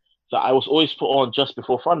remember that I was always put on just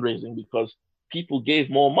before fundraising because people gave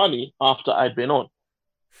more money after I'd been on.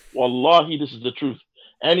 Wallahi, this is the truth.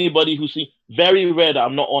 Anybody who see, very rare that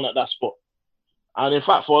I'm not on at that spot. And in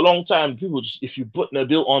fact, for a long time, people just, if you put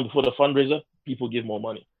Nabil on before the fundraiser, people give more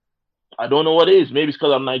money. I don't know what it is. Maybe it's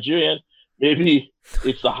because I'm Nigerian. Maybe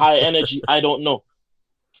it's the high energy. I don't know.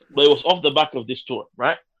 But it was off the back of this tour,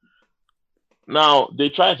 right? Now, they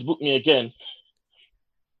tried to book me again.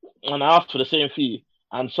 And I asked for the same fee.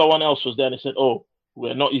 And someone else was there and they said, oh,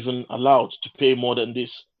 we're not even allowed to pay more than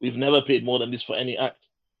this. We've never paid more than this for any act.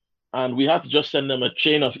 And we had to just send them a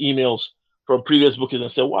chain of emails from previous bookings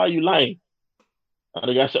and say, why are you lying? And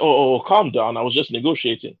the guy said, oh, calm down. I was just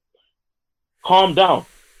negotiating. Calm down.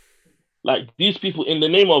 Like, these people, in the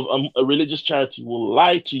name of a religious charity, will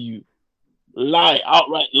lie to you.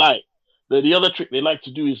 Outright lie. The other trick they like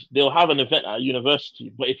to do is they'll have an event at a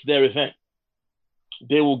university, but it's their event.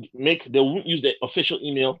 They won't use the official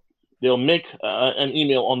email. They'll make an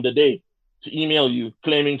email on the day to email you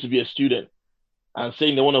claiming to be a student and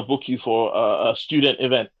saying they want to book you for a student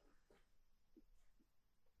event.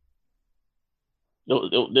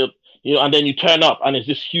 They'll you know, and then you turn up and it's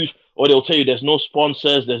this huge, or they'll tell you there's no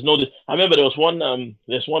sponsors, there's no. I remember there's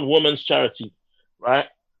one women's charity, right?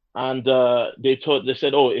 And they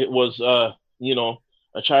said, oh, it was you know,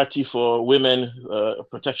 a charity for women,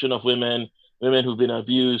 protection of women who've been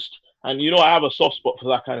abused. And, you know, I have a soft spot for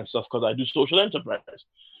that kind of stuff because I do social enterprise.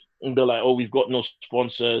 And they're like, oh, we've got no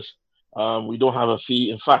sponsors. We don't have a fee.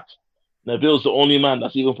 In fact, Nabil's the only man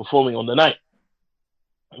that's even performing on the night.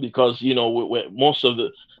 Because, you know, we're most of the,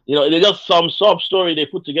 you know, there's just some sob story they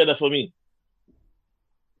put together for me.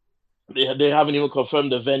 They haven't even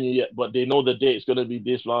confirmed the venue yet, but they know the date it's going to be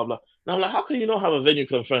this, blah, blah. And I'm like, how can you not have a venue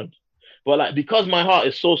confirmed? But, like, because my heart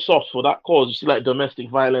is so soft for that cause, you see, like, domestic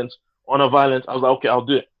violence, honor violence, I was like, okay, I'll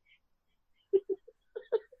do it.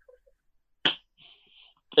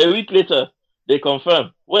 A week later, they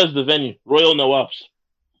confirm, where's the venue? Royal Nawabs.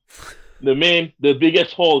 The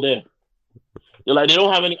biggest hall there. They're like, they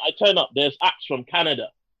don't have any. I turn up, there's acts from Canada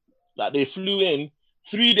that they flew in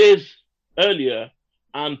 3 days earlier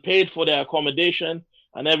and paid for their accommodation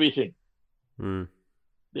and everything.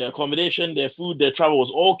 Their accommodation, their food, their travel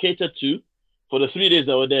was all catered to for the 3 days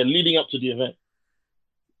that were there leading up to the event.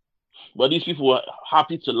 But these people were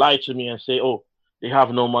happy to lie to me and say, oh, they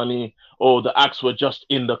have no money. Oh, the acts were just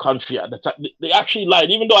in the country at the time. They actually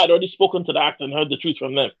lied, even though I'd already spoken to the act and heard the truth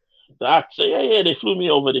from them. The act said, yeah, they flew me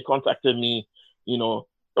over. They contacted me, you know.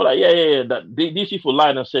 They're like, yeah. These people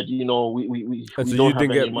lied and said, you know, we so don't have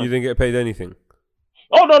any money. You didn't get paid anything?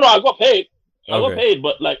 Oh, no, I got paid. I got paid,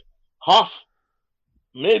 but like half,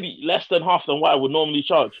 maybe less than half than what I would normally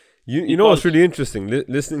charge. You know what's really interesting?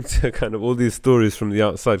 Listening to kind of all these stories from the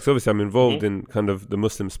outside, because obviously I'm involved in kind of the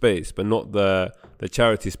Muslim space, but not the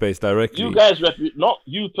charity space directly. You guys, not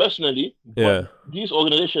you personally, but these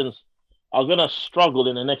organizations are going to struggle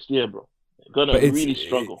in the next year, bro. They're going to really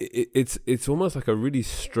struggle. It's almost like a really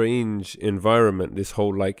strange environment, this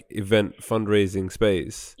whole like event fundraising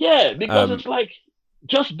space. Yeah, because it's like,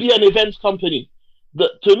 just be an events company.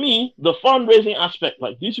 to me, the fundraising aspect,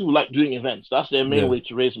 like these people like doing events. That's their main way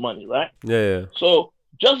to raise money, right? Yeah. So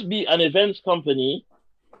just be an events company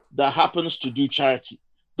that happens to do charity.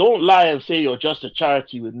 Don't lie and say you're just a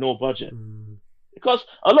charity with no budget. Because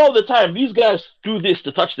a lot of the time, these guys do this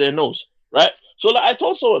to touch their nose, right? So like I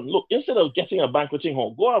told someone, look, instead of getting a banqueting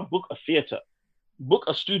hall, go and book a theater, book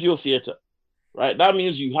a studio theater, right? That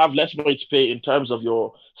means you have less money to pay in terms of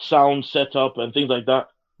your sound setup and things like that.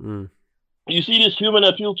 You see this human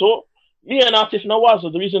appeal tour? Me and Atif Nawaz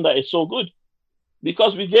are the reason that it's so good.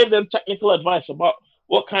 Because we gave them technical advice about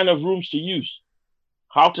what kind of rooms to use,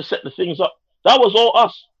 how to set the things up. That was all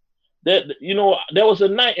us. There was a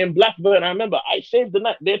night in Blackburn. I remember I saved the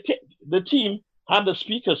night. The team had the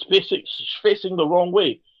speakers facing the wrong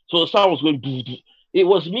way. So the sound was going. It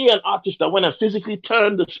was me and Atif that went and physically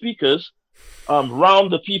turned the speakers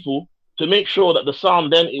round the people to make sure that the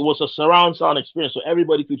sound, then it was a surround sound experience so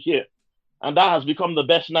everybody could hear. And that has become the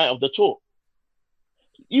best night of the tour.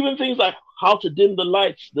 Even things like how to dim the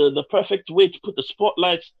lights, the perfect way to put the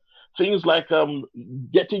spotlights, things like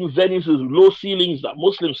getting venues with low ceilings that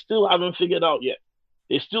Muslims still haven't figured out yet.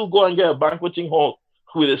 They still go and get a banqueting hall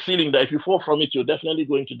with a ceiling that if you fall from it, you're definitely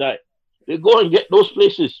going to die. They go and get those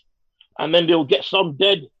places, and then they'll get some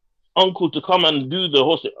dead uncle to come and do the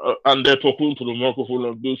hosting, and they're talking to the microphone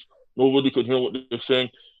like this. Nobody can hear what they're saying.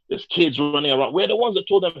 There's kids running around. We're the ones that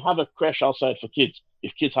told them have a crash outside for kids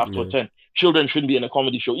if kids have to attend. Children shouldn't be in a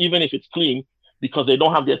comedy show, even if it's clean, because they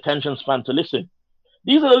don't have the attention span to listen.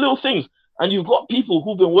 These are the little things. And you've got people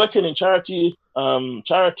who've been working in charities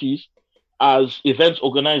as events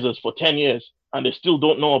organizers for 10 years, and they still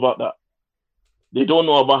don't know about that. They don't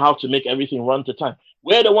know about how to make everything run to time.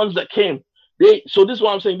 We're the ones that came. So this is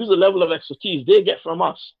what I'm saying. This is the level of expertise they get from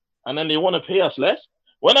us. And then they want to pay us less.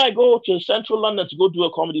 When I go to central London to go do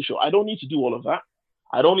a comedy show, I don't need to do all of that.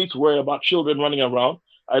 I don't need to worry about children running around.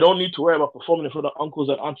 I don't need to worry about performing in front of uncles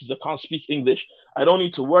and aunties that can't speak English. I don't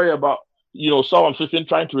need to worry about, someone flipping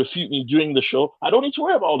trying to refute me during the show. I don't need to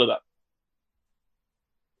worry about all of that.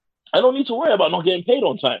 I don't need to worry about not getting paid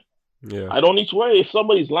on time. Yeah. I don't need to worry if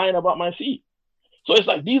somebody's lying about my fee. So it's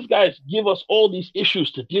like these guys give us all these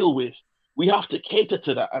issues to deal with. We have to cater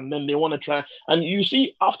to that. And then they want to try. And you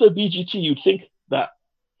see, after BGT, you'd think that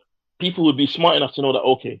people would be smart enough to know that,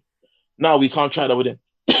 okay, now we can't try that with them.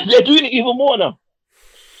 They're doing it even more now.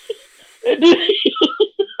 They're doing it.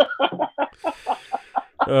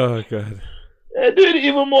 Oh, God. They're doing it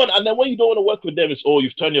even more. And then when you don't want to work with them, it's,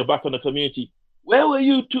 you've turned your back on the community. Where were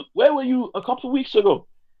you a couple of weeks ago?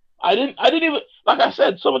 I didn't even, like I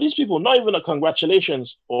said, some of these people, not even a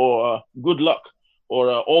congratulations or good luck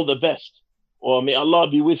or all the best or may Allah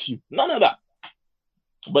be with you. None of that.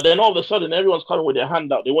 But then all of a sudden, everyone's coming with their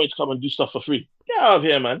hand out. They want you to come and do stuff for free. Get out of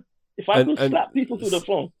here, man. If I could slap people through the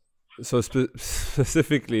phone. So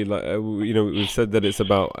specifically, like we've said that it's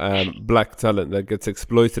about black talent that gets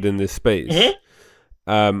exploited in this space.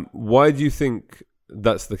 Mm-hmm. Why do you think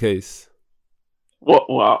that's the case? What?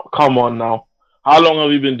 Wow, come on now. How long have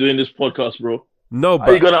we been doing this podcast, bro? No, but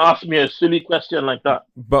are you gonna ask me a silly question like that?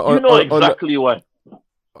 But exactly why.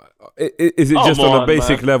 Is it just on a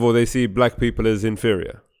basic level they see black people as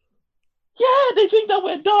inferior? Yeah, they think that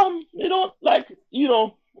we're dumb. They don't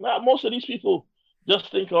most of these people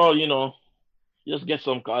just think, just get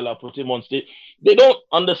some color, put him on stage. They don't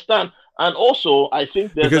understand. And also, I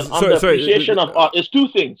think there's an underappreciation of art. It's two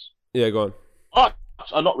things. Yeah, go on.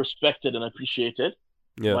 Arts are not respected and appreciated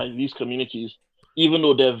by these communities, even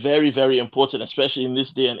though they're very, very important, especially in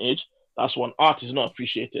this day and age. That's when art is not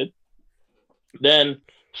appreciated. Then,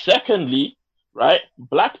 secondly, right,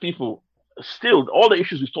 black people, still, all the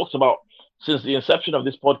issues we've talked about since the inception of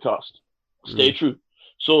this podcast stay true.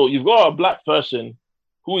 So you've got a black person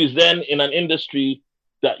who is then in an industry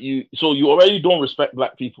that you already don't respect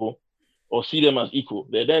black people or see them as equal.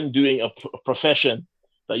 They're then doing a profession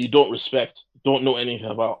that you don't respect, don't know anything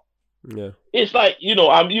about. Yeah. It's like,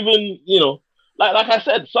 I'm even, like I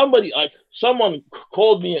said, someone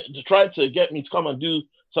called me to try to get me to come and do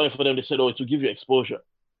something for them. They said, it will give you exposure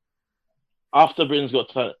after Britain's Got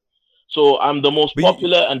Talent. So I'm the most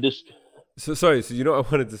popular and this. So sorry. So what I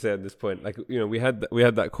wanted to say at this point, like we had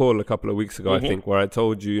that call a couple of weeks ago, I think, where I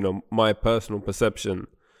told you, my personal perception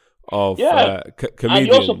of comedians. And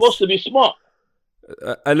you're supposed to be smart.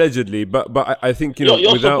 Allegedly, but I think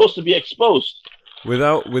you're supposed to be exposed.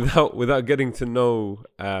 Without getting to know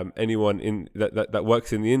anyone in that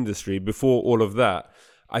works in the industry before all of that,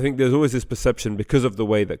 I think there's always this perception because of the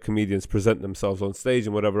way that comedians present themselves on stage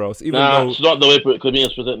and whatever else. It's not the way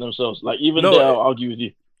comedians present themselves. Like even there, I'll argue with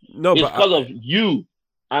you. No, it's because of you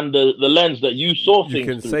and the lens that you saw things You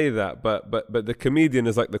can through. say that, but the comedian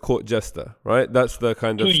is like the court jester, right? That's the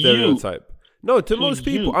kind of stereotype. No, to most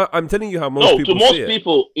people. I'm telling you how most people see it. No, to most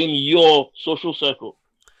people in your social circle.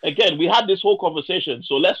 Again, we had this whole conversation,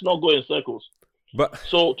 so let's not go in circles. But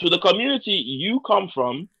so to the community you come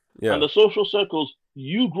from and the social circles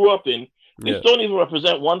you grew up in, this don't even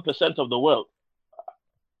represent 1% of the world.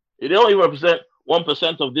 They don't even represent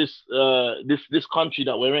 1% of this country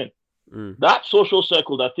that we're in. That social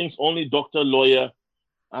circle that thinks only doctor, lawyer,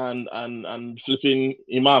 and flipping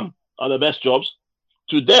imam are the best jobs.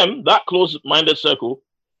 To them, that close-minded circle,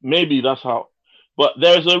 maybe that's how. But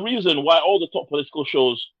there's a reason why all the top political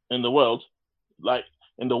shows in the world, like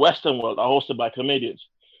in the Western world, are hosted by comedians.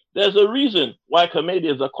 There's a reason why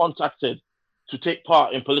comedians are contacted to take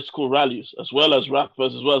part in political rallies, as well as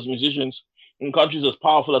rappers, as well as musicians, in countries as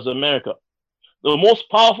powerful as America. The most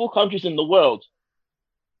powerful countries in the world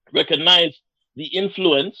recognize the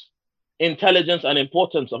influence, intelligence, and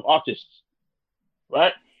importance of artists,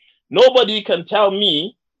 right? Nobody can tell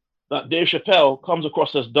me that Dave Chappelle comes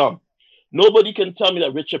across as dumb. Nobody can tell me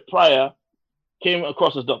that Richard Pryor came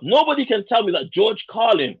across as dumb. Nobody can tell me that George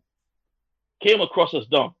Carlin came across as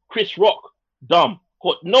dumb. Chris Rock, dumb.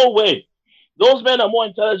 No way. Those men are more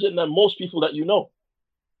intelligent than most people that you know.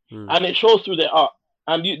 And it shows through their art.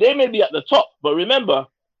 And they may be at the top, but remember,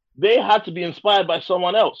 they had to be inspired by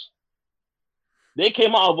someone else. They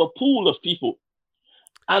came out of a pool of people.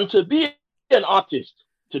 And to be an artist,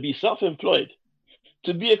 to be self-employed,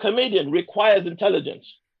 to be a comedian requires intelligence.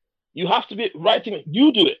 You have to be writing it.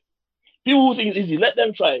 You do it. People who think it's easy, let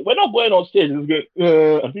them try it. We're not going on stage and going,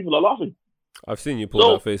 and people are laughing. I've seen you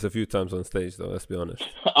pull that face a few times on stage, though, let's be honest.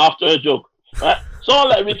 After a joke. Right? Someone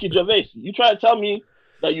like Ricky Gervais, you try to tell me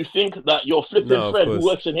that you think that your flipping friend who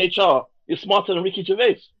works in HR is smarter than Ricky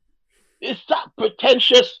Gervais. It's that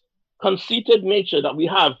pretentious, conceited nature that we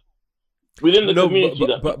have within the community.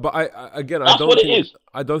 But I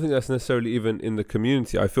don't think that's necessarily even in the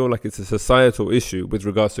community. I feel like it's a societal issue with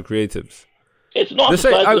regards to creatives. It's not a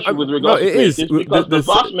societal issue with regards to creatives because the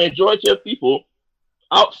vast majority of people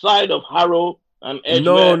outside of Harrow and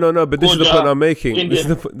Edgware... No, but this is the point I'm making. This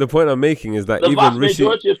is the point I'm making is that even Rishi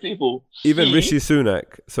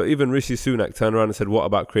Sunak, so even Rishi Sunak turned around and said, what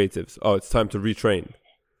about creatives? Oh, it's time to retrain.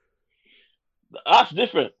 That's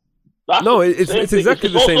different. It's exactly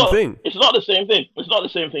the same thing. It's not the same thing. It's not the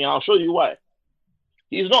same thing. I'll show you why.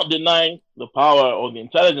 He's not denying the power or the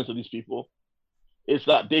intelligence of these people. It's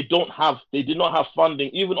that they did not have funding.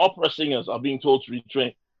 Even opera singers are being told to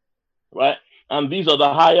retrain, right? And these are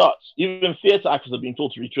the high arts. Even theatre actors are being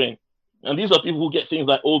told to retrain. And these are people who get things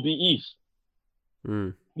like OBEs.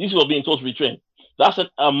 These people are being told to retrain. That's a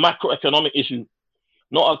macroeconomic issue,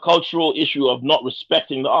 not a cultural issue of not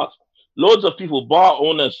respecting the arts. Loads of people, bar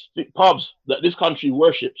owners, pubs that this country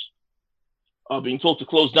worships, are being told to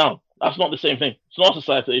close down. That's not the same thing. It's not a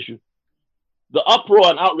societal issue. The uproar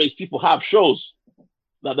and outrage people have shows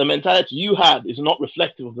that the mentality you had is not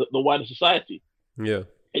reflective of the wider society. Yeah.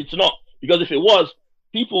 It's not. Because if it was,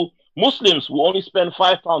 Muslims will only spend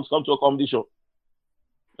 £5 to come to a comedy show.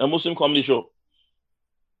 A Muslim comedy show.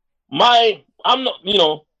 I'm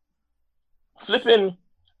not, flipping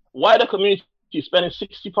wider community spending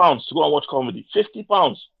 £60 to go and watch comedy, £50,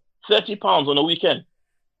 £30 on a weekend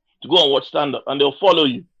to go and watch stand-up, and they'll follow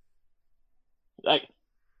you. Like,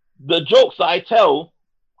 the jokes that I tell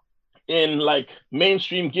in, like,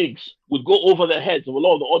 mainstream gigs would go over the heads of a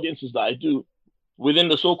lot of the audiences that I do within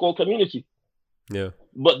the so-called community. Yeah.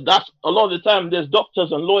 But that's, a lot of the time, there's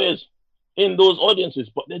doctors and lawyers in those audiences,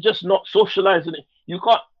 but they're just not socializing it. You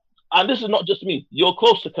can't, and this is not just me, you're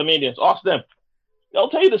close to comedians, ask them. They'll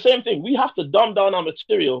tell you the same thing. We have to dumb down our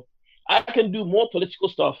material. I can do more political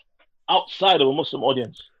stuff outside of a Muslim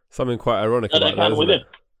audience. Something quite ironic about that, isn't it?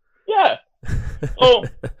 Yeah. So,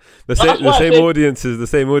 the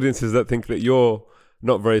same audiences that think that you're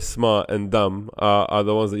not very smart and dumb are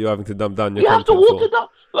the ones that you're having to dumb down your content for. You have to water down.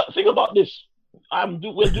 Like, think about this.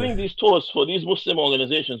 We're doing these tours for these Muslim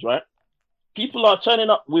organizations, right? People are turning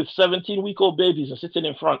up with 17-week-old babies and sitting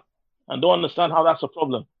in front and don't understand how that's a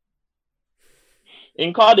problem.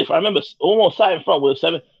 In Cardiff, I remember almost sat in front with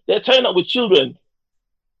they're turning up with children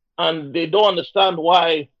and they don't understand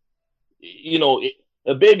why,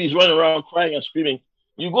 a baby's running around crying and screaming.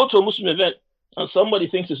 You go to a Muslim event and somebody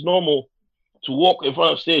thinks it's normal to walk in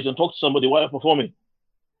front of stage and talk to somebody while you're performing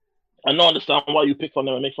and not understand why you pick on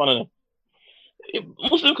them and make fun of them.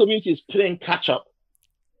 Muslim community is playing catch up.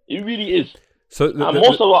 It really is. So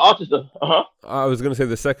most of our artists I was going to say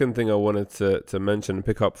the second thing I wanted to mention and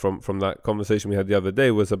pick up from that conversation we had the other day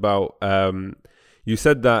was about You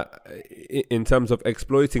said that in terms of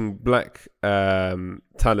exploiting black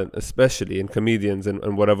talent, especially in comedians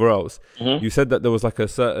and whatever else, you said that there was like a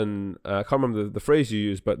certain, I can't remember the phrase you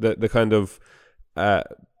used, but the kind of,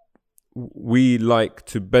 we like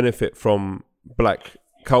to benefit from black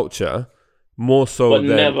culture more so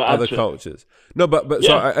than other cultures. No, but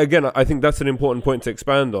yeah. So I think that's an important point to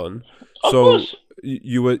expand on. Of course.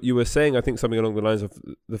 You were saying, I think, something along the lines of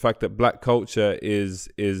the fact that black culture is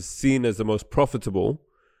seen as the most profitable,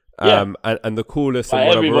 and the coolest by and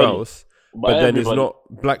whatever everybody. Else. But then it's not,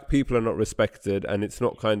 black people are not respected, and it's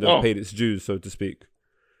not kind of paid its dues, so to speak.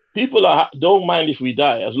 People don't mind if we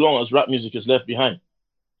die as long as rap music is left behind.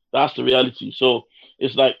 That's the reality. So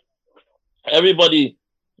it's like everybody,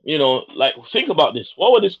 you know, like think about this.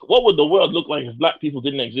 What would the world look like if black people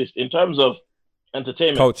didn't exist in terms of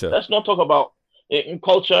entertainment? Culture. Let's not talk about in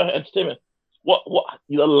culture, entertainment. What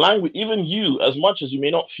the language, even you, as much as you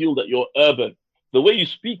may not feel that you're urban, the way you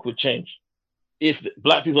speak would change if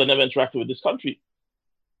black people had never interacted with this country.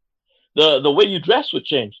 The way you dress would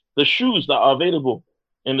change. The shoes that are available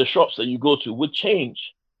in the shops that you go to would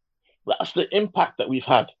change. That's the impact that we've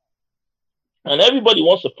had. And everybody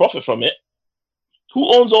wants to profit from it.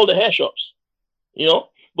 Who owns all the hair shops? You know?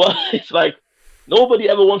 But it's like nobody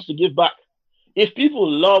ever wants to give back. If people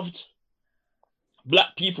loved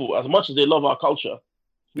black people as much as they love our culture,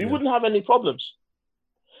 we wouldn't have any problems.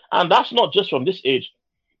 And that's not just from this age.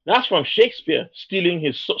 That's from Shakespeare stealing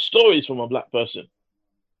his stories from a black person.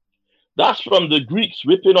 That's from the Greeks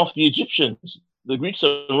ripping off the Egyptians, the Greeks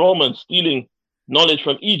and Romans stealing knowledge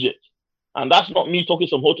from Egypt. And that's not me talking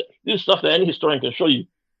some hotel. This is stuff that any historian can show you.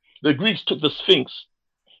 The Greeks took the Sphinx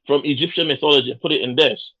from Egyptian mythology and put it in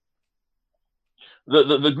theirs.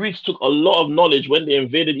 The Greeks took a lot of knowledge when they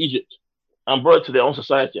invaded Egypt and brought it to their own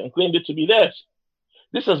society and claimed it to be theirs.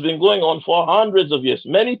 This has been going on for hundreds of years.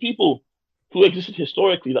 Many people who existed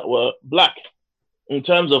historically that were black in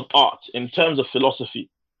terms of art, in terms of philosophy,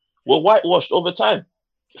 were whitewashed over time.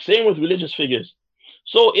 Same with religious figures.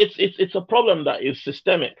 So it's a problem that is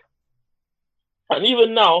systemic. And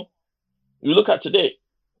even now, you look at today,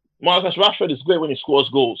 Marcus Rashford is great when he scores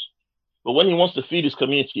goals. But when he wants to feed his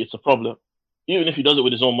community, it's a problem. Even if he does it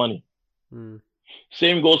with his own money.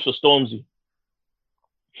 Same goes for Stormzy.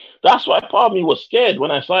 That's why part of me was scared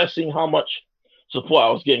when I started seeing how much support I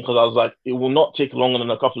was getting, because I was like, it will not take longer than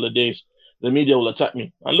a couple of days. The media will attack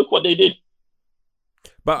me. And look what they did.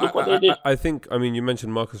 But I think, I mean, you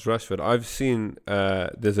mentioned Marcus Rashford. I've seen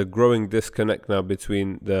there's a growing disconnect now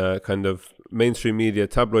between the kind of mainstream media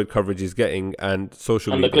tabloid coverage he's getting and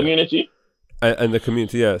social media. And the community. And the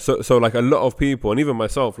community, yeah. So like a lot of people, and even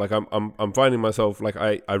myself, like I'm finding myself like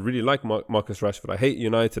I really like Marcus Rashford. I hate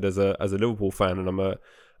United as a Liverpool fan, and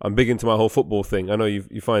I'm big into my whole football thing. I know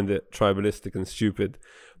you find it tribalistic and stupid,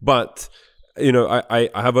 but you know I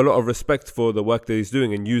have a lot of respect for the work that he's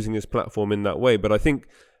doing and using his platform in that way. But I think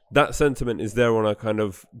that sentiment is there on a kind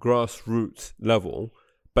of grassroots level.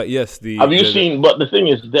 But yes, have you seen? But the thing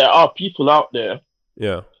is, there are people out there,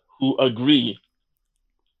 who agree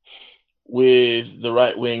with the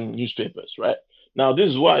right-wing newspapers, right? Now, this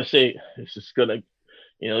is why I say this is gonna,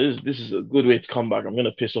 this is a good way to come back. I'm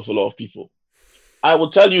gonna piss off a lot of people. I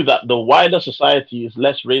will tell you that the wider society is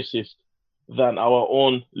less racist than our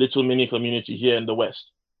own little mini community here in the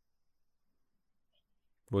West.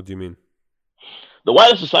 What do you mean? The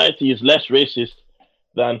wider society is less racist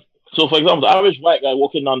than, so for example, the average white guy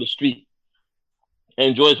walking down the street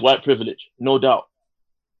enjoys white privilege, no doubt.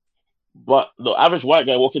 But the average white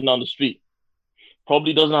guy walking down the street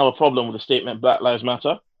probably doesn't have a problem with the statement Black Lives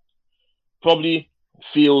Matter, probably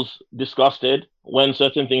feels disgusted when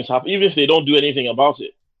certain things happen, even if they don't do anything about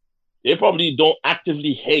it. They probably don't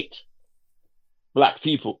actively hate black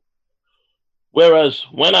people. Whereas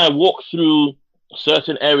when I walk through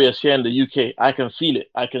certain areas here in the UK, I can feel it.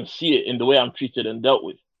 I can see it in the way I'm treated and dealt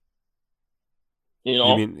with.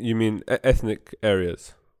 You mean ethnic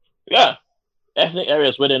areas? Yeah. Ethnic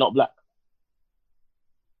areas where they're not black.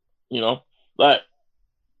 Like,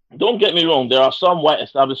 don't get me wrong, there are some white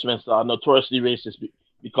establishments that are notoriously racist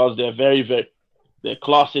because they're they're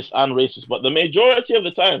classist and racist. But the majority of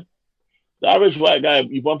the time, the average white guy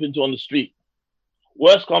you bump into on the street,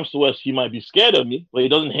 worst comes to worst, he might be scared of me, but he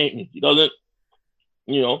doesn't hate me. He doesn't,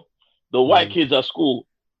 the white kids at school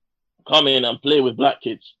come in and play with black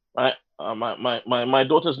kids, right? My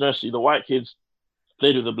daughter's nursery, the white kids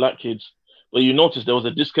played with the black kids, but you notice there was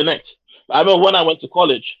a disconnect. I remember when I went to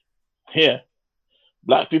college here,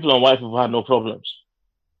 black people and white people had no problems,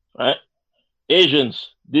 right? Asians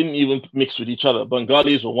didn't even mix with each other.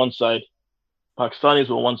 Bengalis were one side, Pakistanis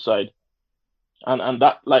were one side. And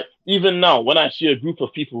that, like, even now, when I see a group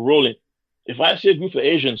of people rolling, If I see a group of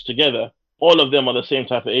Asians together, all of them are the same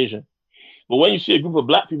type of Asian. But when you see a group of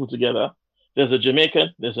black people together, there's a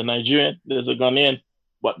Jamaican, there's a Nigerian, there's a Ghanaian,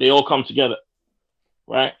 but they all come together,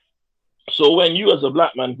 right? So when you as a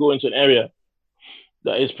black man go into an area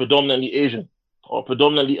that is predominantly Asian or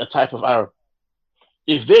predominantly a type of Arab,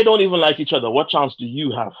 if they don't even like each other, what chance do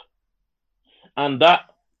you have? And that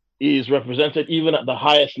is represented even at the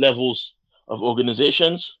highest levels of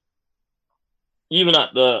organizations, even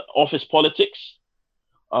at the office politics,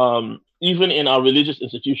 even in our religious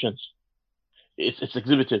institutions. It's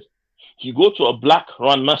exhibited. If you go to a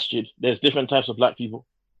black-run masjid, there's different types of black people.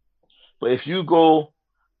 But if you go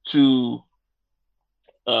to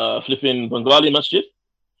flipping Bengali masjid,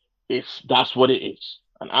 that's what it is.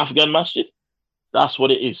 An Afghan masjid, that's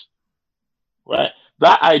what it is, right?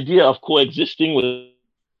 That idea of coexisting with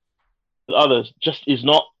others just is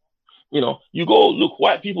not, you go look,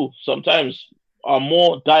 white people sometimes are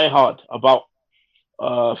more diehard about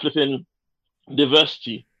flipping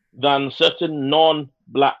diversity than certain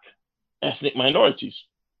non-black ethnic minorities.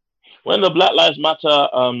 When the Black Lives Matter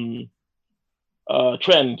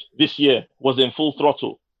trend this year was in full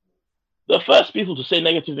throttle, the first people to say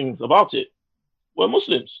negative things about it were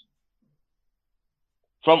Muslims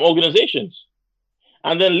from organizations.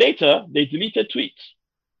 And then later, they deleted tweets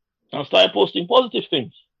and started posting positive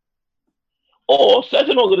things. Or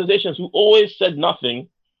certain organizations who always said nothing,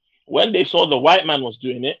 when they saw the white man was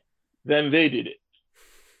doing it, then they did it.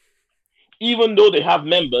 Even though they have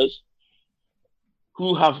members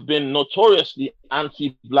who have been notoriously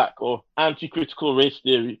anti-black or anti-critical race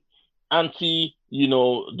theory,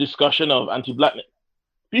 discussion of anti-blackness.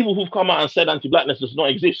 People who've come out and said anti-blackness does not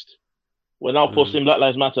exist were now posting Black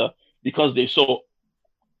Lives Matter because they saw.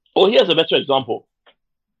 Oh, here's a better example.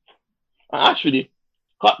 I actually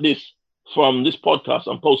cut this from this podcast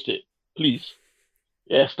and post it, please.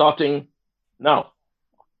 Yeah, starting now.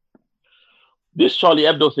 This Charlie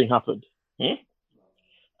Hebdo thing happened.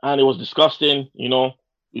 And it was disgusting. We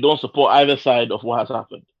don't support either side of what has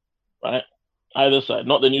happened, right? Either side,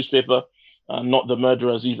 not the newspaper and not the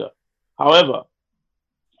murderers either. However,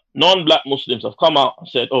 non-black Muslims have come out and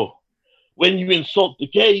said, oh, when you insult the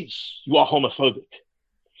gays, you are homophobic.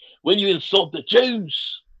 When you insult the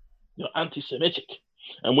Jews, you're anti-Semitic.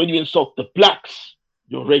 And when you insult the blacks,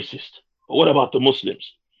 you're racist. But what about the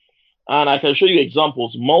Muslims? And I can show you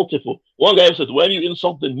examples, multiple. One guy said, when you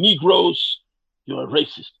insult the Negroes, you're a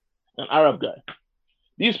racist. An Arab guy.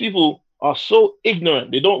 These people are so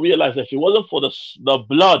ignorant. They don't realize that if it wasn't for the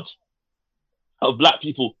blood of black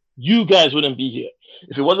people, you guys wouldn't be here.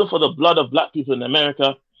 If it wasn't for the blood of black people in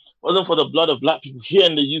America, wasn't for the blood of black people here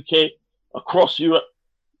in the UK, across Europe,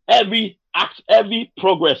 every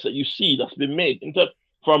progress that you see that's been made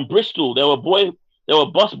from Bristol, there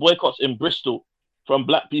were bus boycotts in Bristol from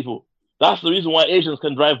black people. That's the reason why Asians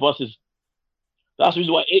can drive buses. That's the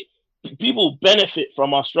reason why people benefit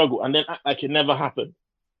from our struggle and then act like it never happened.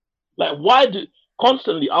 Like, why do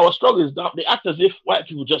constantly our struggle is down? They act as if white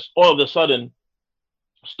people just all of a sudden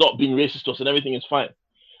stop being racist to us and everything is fine.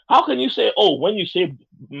 How can you say, oh, when you say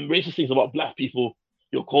racist things about black people,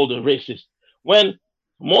 you're called a racist? When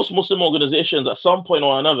most Muslim organizations at some point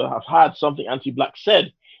or another have had something anti-black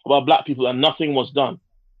said about black people and nothing was done.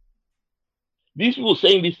 These people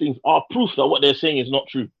saying these things are proof that what they're saying is not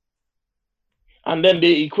true. And then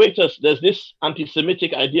they equate us, there's this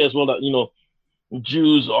anti-Semitic idea as well that,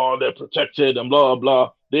 Jews, they're protected and blah, blah,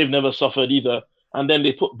 blah. They've never suffered either. And then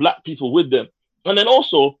they put black people with them. And then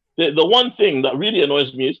also, the one thing that really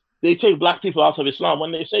annoys me is they take black people out of Islam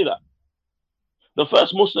when they say that. The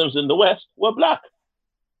first Muslims in the West were black.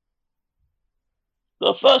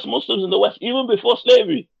 The first Muslims in the West, even before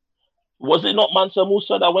slavery, was it not Mansa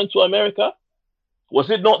Musa that went to America? Was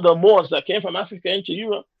it not the Moors that came from Africa into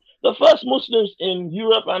Europe? The first Muslims in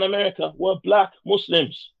Europe and America were black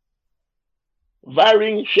Muslims.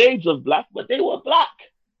 Varying shades of black, but they were black.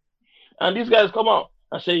 And these guys come out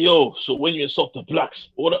and say, yo, so when you insult the blacks,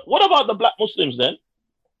 what about the black Muslims then?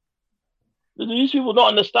 These people don't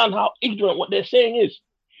understand how ignorant what they're saying is.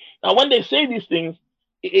 Now, when they say these things,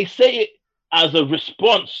 they say it as a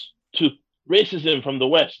response to racism from the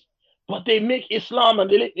West. But they make Islam and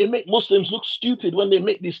they make Muslims look stupid when they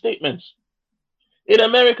make these statements. In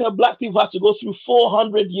America, black people had to go through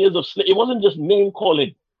 400 years of slavery. It wasn't just name calling.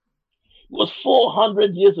 It was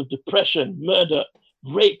 400 years of depression, murder,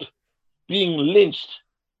 rape, being lynched,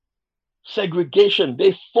 segregation.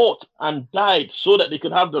 They fought and died so that they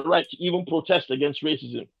could have the right to even protest against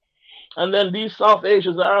racism. And then these South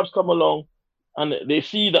Asians, the Arabs come along and they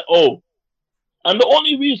see that, and the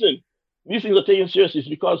only reason these things are taken seriously is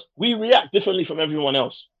because we react differently from everyone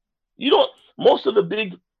else. Most of the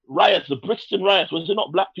big riots, the Brixton riots, was it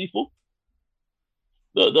not black people?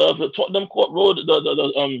 The Tottenham Court Road,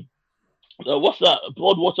 what's that?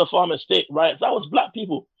 Broadwater Farm Estate riots. That was black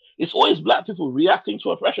people. It's always black people reacting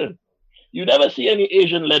to oppression. You never see any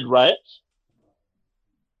Asian-led riots.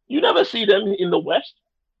 You never see them in the West.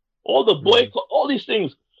 All the boycott, all these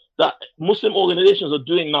things that Muslim organizations are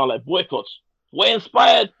doing now, like boycotts, were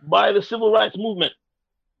inspired by the civil rights movement.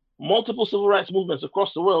 Multiple civil rights movements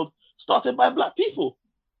across the world started by black people.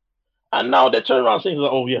 And now they turn around saying,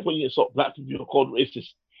 like, oh, yeah, when you insult black people, you're called racist.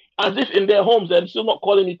 As if in their homes, they're still not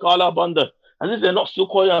calling me Kala Banda. As if they're not still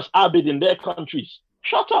calling us Abid in their countries.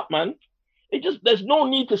 Shut up, man. There's no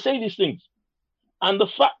need to say these things. And the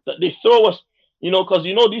fact that they throw us, because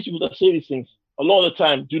these people that say these things, a lot of the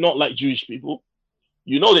time do not like Jewish people.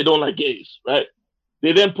 They don't like gays, right?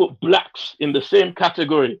 They then put blacks in the same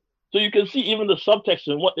category. So you can see even the subtext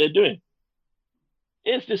in what they're doing.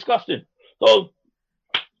 It's disgusting. So,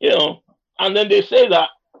 and then they say that,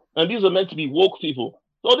 and these are meant to be woke people.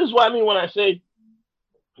 So this is what I mean when I say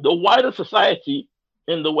the wider society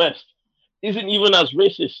in the West isn't even as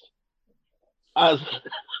racist as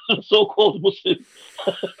the so-called Muslim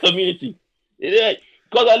community.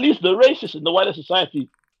 Because at least the racists in the wider society,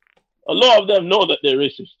 a lot of them know that they're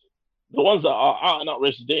racist. The ones that are out and out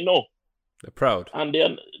racist, they know. They're proud. And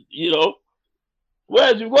then,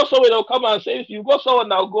 whereas you've got someone that'll come and say this, you've got someone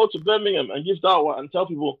that'll go to Birmingham and give dawah and tell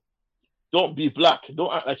people, don't be black.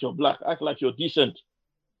 Don't act like you're black. Act like you're decent.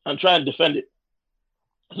 And try and defend it.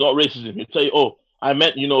 It's not racism. You tell you, oh, I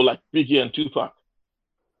meant, like Biggie and Tupac.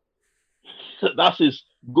 That's his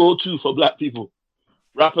go-to for black people.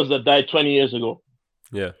 Rappers that died 20 years ago.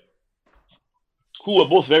 Yeah. Who were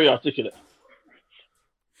both very articulate.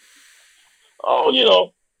 Oh,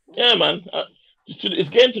 yeah, man. It's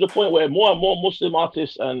getting to the point where more and more Muslim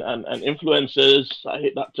artists and influencers, I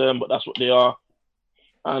hate that term, but that's what they are,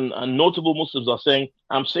 and notable Muslims are saying,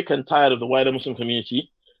 I'm sick and tired of the wider Muslim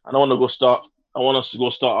community, and I want us to go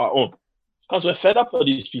start our own. Because we're fed up with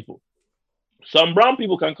these people. Some brown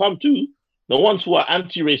people can come too, the ones who are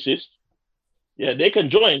anti-racist. Yeah, they can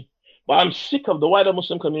join. But I'm sick of the wider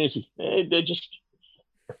Muslim community. They're just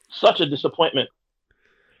such a disappointment.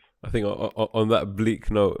 I think on that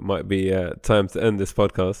bleak note, it might be time to end this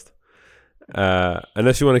podcast.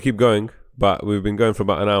 Unless you want to keep going, but we've been going for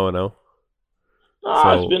about an hour now.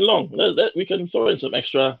 It's been long. We can throw in some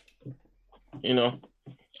extra. I don't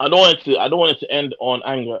want it to end on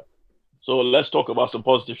anger. So let's talk about some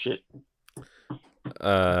positive shit.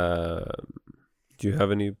 Do you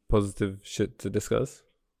have any positive shit to discuss?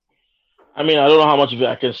 I mean, I don't know how much of it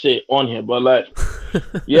I can say on here, but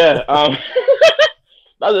yeah.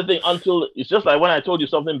 That's the thing. Until it's just like when I told you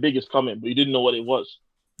something big is coming, but you didn't know what it was.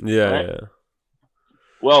 Yeah, right? yeah.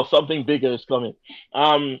 Well, something bigger is coming.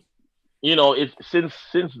 It's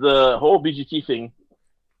since the whole BGT thing,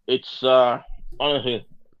 it's honestly,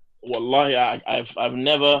 wallahi, I've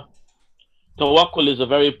never. Tawakkul is a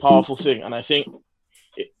very powerful thing, and I think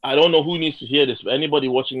I don't know who needs to hear this, but anybody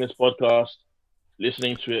watching this podcast,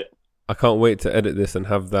 listening to it, I can't wait to edit this and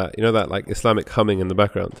have that, that like Islamic humming in the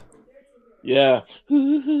background. Yeah.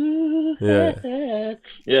 Yeah.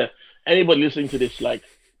 Yeah. Anybody listening to this,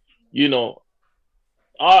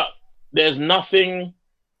 there's nothing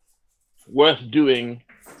worth doing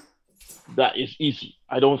that is easy,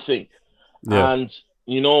 I don't think. Yeah. And,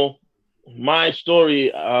 my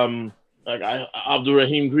story, Abdul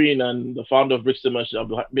Rahim Green and the founder of Brixton Masjid,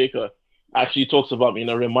 Abdul Baker, actually talks about me in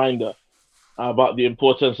a reminder about the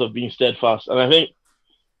importance of being steadfast. And I think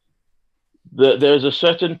there's a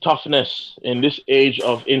certain toughness in this age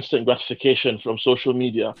of instant gratification from social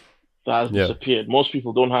media that has disappeared. Most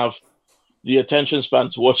people don't have the attention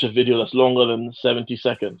span to watch a video that's longer than 70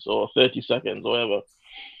 seconds or 30 seconds or whatever.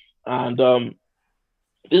 And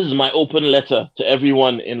this is my open letter to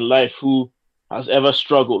everyone in life who has ever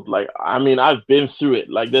struggled. I've been through it.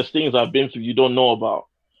 There's things I've been through you don't know about.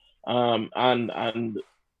 And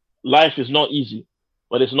life is not easy,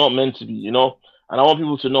 but it's not meant to be, And I want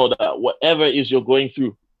people to know that whatever it is you're going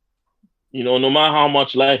through, no matter how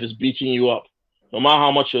much life is beating you up, no matter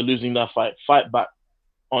how much you're losing that fight back.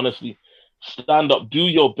 Honestly, stand up, do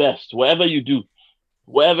your best. Whatever you do,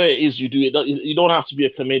 whatever it is you do, you don't have to be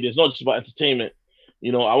a comedian. It's not just about entertainment.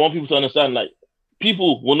 I want people to understand,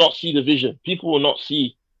 people will not see the vision. People will not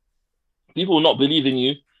believe in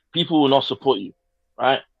you. People will not support you,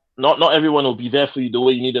 right? Not everyone will be there for you the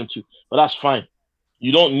way you need them to, but that's fine.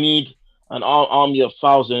 You don't need an army of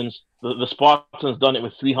thousands. The Spartans done it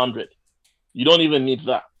with 300. You don't even need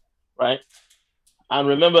that, right? And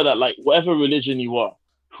remember that, whatever religion you are,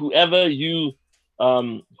 whoever you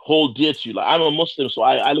hold dear to, I'm a Muslim, so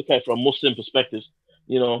I look at it from a Muslim perspective.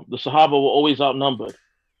 You know, the Sahaba were always outnumbered.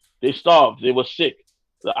 They starved. They were sick.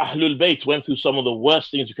 The Ahlul Bayt went through some of the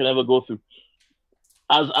worst things you can ever go through.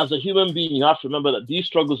 As a human being, you have to remember that these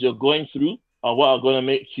struggles you're going through are what are going to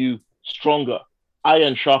make you stronger.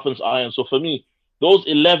 Iron sharpens iron. So for me, those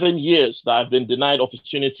 11 years that I've been denied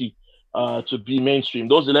opportunity to be mainstream,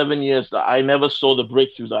 those 11 years that I never saw the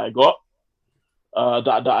breakthrough that I got,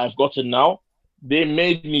 that I've gotten now, they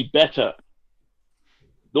made me better.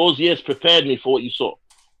 Those years prepared me for what you saw.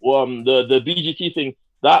 The BGT thing,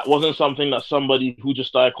 that wasn't something that somebody who just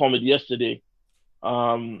started comedy yesterday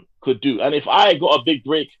could do. And if I got a big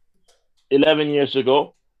break 11 years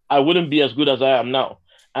ago, I wouldn't be as good as I am now.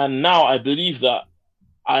 And now I believe that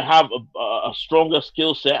I have a stronger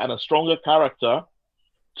skill set and a stronger character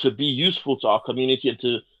to be useful to our community and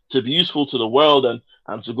to be useful to the world and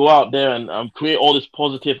to go out there and create all this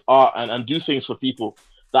positive art and do things for people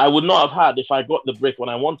that I would not have had if I got the break when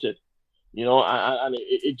I wanted. You know, and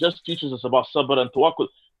it just teaches us about sabr and tawakkul.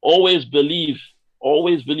 Always believe,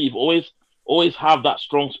 always have that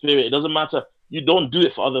strong spirit. It doesn't matter. You don't do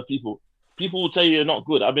it for other people. People will tell you you're not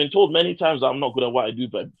good. I've been told many times that I'm not good at what I do,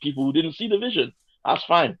 but people who didn't see the vision, that's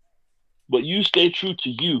fine. But you stay true to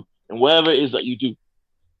you and whatever it is that you do.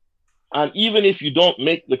 And even if you don't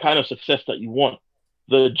make the kind of success that you want,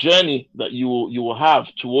 the journey that you will have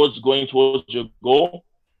towards going towards your goal,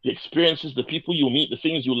 the experiences, the people you meet, the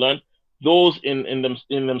things you learn, those in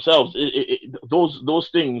themselves, those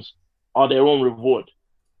things are their own reward.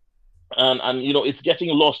 And you know, it's getting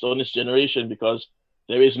lost on this generation because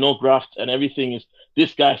there is no graft and everything is,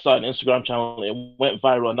 this guy started an Instagram channel, it went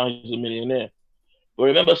viral, and now he's a millionaire. But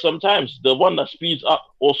remember, sometimes the one that speeds up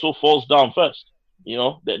also falls down first. You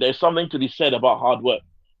know, there's something to be said about hard work.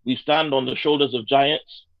 We stand on the shoulders of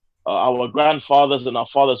giants. Our grandfathers and our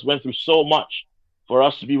fathers went through so much for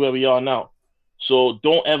us to be where we are now. So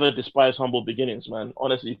don't ever despise humble beginnings, man.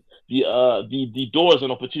 Honestly, the doors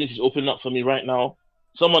and opportunities opening up for me right now,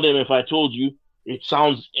 some of them, if I told you, it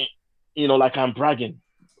sounds, you know, like I'm bragging.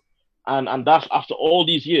 And that's after all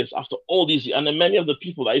these years, and then many of the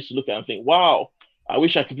people that I used to look at and think, wow, I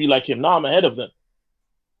wish I could be like him. Now I'm ahead of them.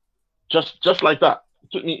 Just like that.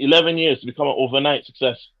 It took me 11 years to become an overnight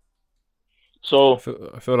success. So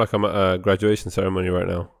I feel like I'm at a graduation ceremony right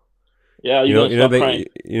now. Yeah, you know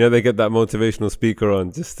they get that motivational speaker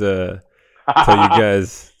on just to tell you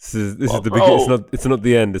guys this is the beginning. It's not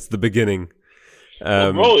the end. It's the beginning.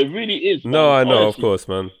 Bro, it really is. Man. No, I know, honestly, of course,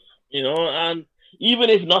 man. You know, and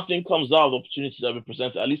even if nothing comes out of the opportunities that we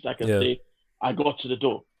presented, at least I can say I got to the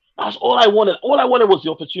door. That's all I wanted. All I wanted was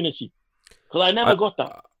the opportunity, because I never got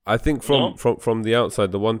that. I think from the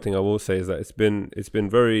outside, the one thing I will say is that it's been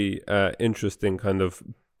very interesting, kind of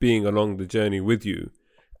being along the journey with you,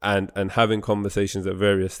 and having conversations at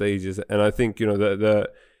various stages. And I think, you know, the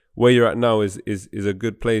where you're at now is a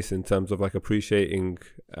good place in terms of like appreciating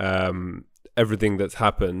everything that's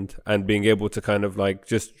happened and being able to kind of like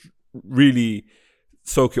just really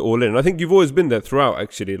soak it all in. And I think you've always been there throughout,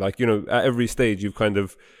 actually. Like, you know, at every stage you've kind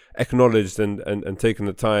of acknowledged and taken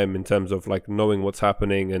the time in terms of like knowing what's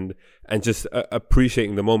happening and just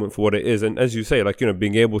appreciating the moment for what it is. And as you say, like, you know,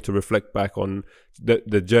 being able to reflect back on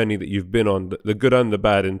the journey that you've been on, the good and the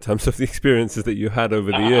bad in terms of the experiences that you had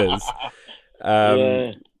over the years.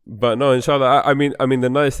 But no, inshallah, I mean, the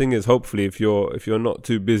nice thing is, hopefully, if you're not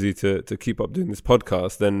too busy to keep up doing this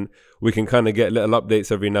podcast, then we can kind of get little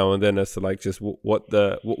updates every now and then as to like just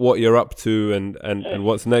what you're up to and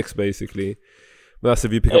what's next, basically. But that's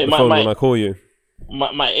if you pick up the phone when I call you.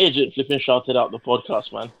 My agent flipping shouted out the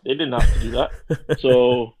podcast, man. They didn't have to do that.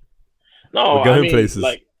 So no, we're going places.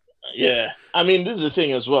 Like, yeah, I mean, this is the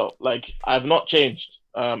thing as well. Like, I've not changed.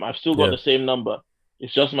 I've still got the same number.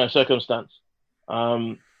 It's just my circumstance.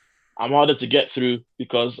 I'm harder to get through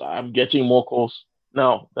because I'm getting more calls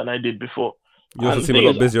now than I did before. You also seem a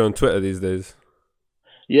lot busier on Twitter these days.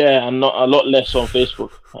 Yeah, I'm not a lot less on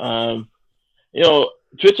Facebook. You know,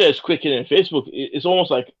 Twitter is quicker than Facebook. It's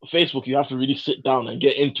almost like Facebook, you have to really sit down and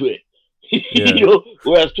get into it. Yeah. You know,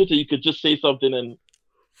 whereas Twitter, you could just say something and,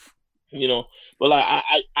 you know, but like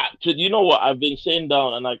you know what, I've been sitting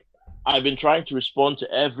down and like I've been trying to respond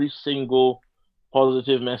to every single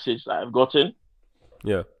positive message that I've gotten.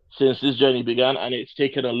 Yeah. Since this journey began, and it's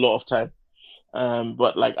taken a lot of time.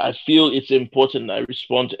 But like I feel it's important that I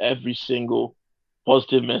respond to every single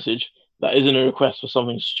positive message that isn't a request for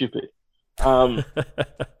something stupid. You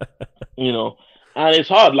know, and it's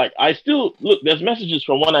hard. Like I still look, there's messages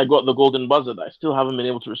from when I got the golden buzzer that I still haven't been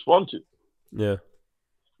able to respond to. Yeah.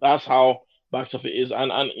 That's how backed up it is.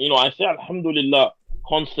 And you know, I say alhamdulillah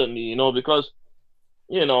constantly, you know, because,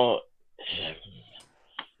 you know,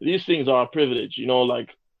 these things are a privilege, you know, like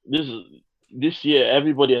this is, this year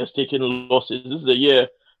everybody has taken losses. This is a year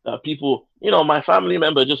that people, my family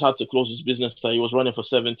member just had to close his business that he was running for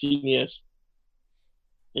 17 years.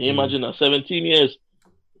 Can you imagine that? 17 years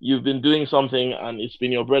you've been doing something and it's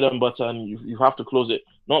been your bread and butter, and you have to close it,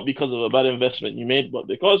 not because of a bad investment you made, but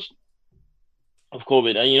because of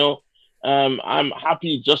COVID. And I'm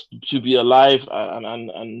happy just to be alive,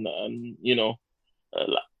 and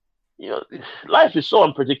life is so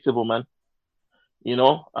unpredictable, man.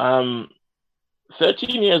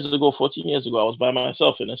 13 years ago, 14 years ago, I was by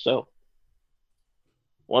myself in a cell,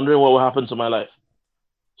 wondering what would happen to my life.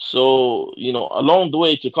 So, along the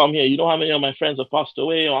way to come here, how many of my friends have passed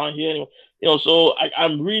away or aren't here anymore? So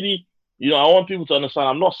I'm really, I want people to understand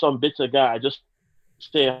I'm not some bitter guy. I just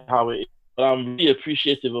say how it is. But I'm really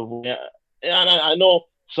appreciative of it. And I know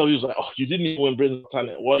some people's like, oh, you didn't even win Britain's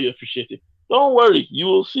Talent. Why are you appreciative? Don't worry, you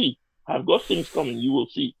will see. I've got things coming, you will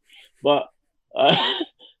see. But,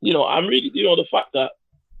 I'm really, the fact that,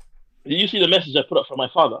 did you see the message I put up from my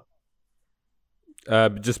father?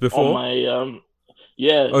 Just before? On my,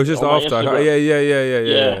 yeah. Oh, just after.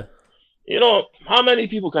 Yeah. How many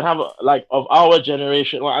people can have, of our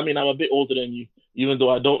generation? Well, I mean, I'm a bit older than you, even though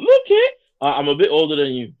I don't look it. I'm a bit older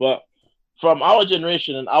than you. But from our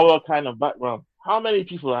generation and our kind of background, how many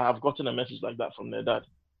people have gotten a message like that from their dad?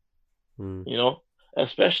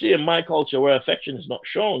 Especially in my culture where affection is not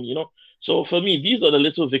shown, So for me, these are the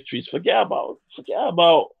little victories. Forget about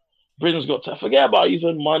Britain's Got Talent. Forget about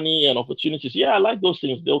even money and opportunities. Yeah, I like those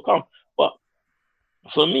things. They'll come. But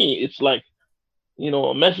for me, it's like,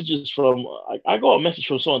 messages from, I got a message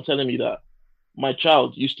from someone telling me that my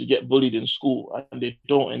child used to get bullied in school and they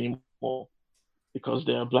don't anymore because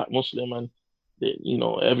they're a Black Muslim, and they,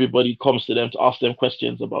 everybody comes to them to ask them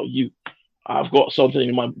questions about you. I've got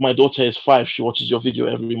something, my daughter is 5, she watches your video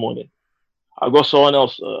every morning. I've got someone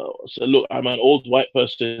else said, look, I'm an old white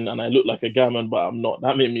person and I look like a gammon, but I'm not.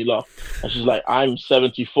 That made me laugh. And she's like, I'm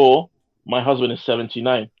 74, my husband is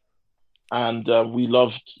 79. And we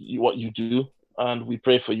love what you do, and we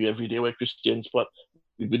pray for you every day. We're Christians, but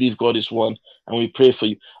we believe God is one, and we pray for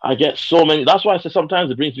you. I get so many. That's why I say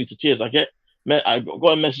sometimes it brings me to tears. I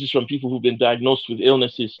got messages from people who've been diagnosed with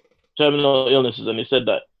illnesses, terminal illnesses, and they said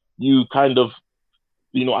that you kind of,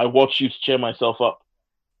 I watch you to cheer myself up.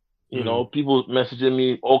 People messaging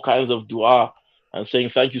me all kinds of dua and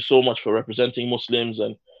saying thank you so much for representing Muslims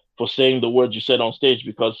and for saying the words you said on stage,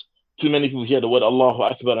 because too many people hear the word Allahu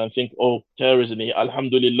Akbar and think, oh, terrorism,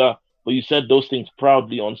 alhamdulillah. But you said those things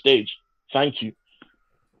proudly on stage. Thank you.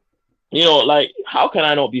 How can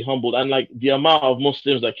I not be humbled? And the amount of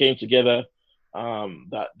Muslims that came together,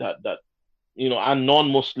 and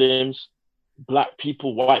non-Muslims, Black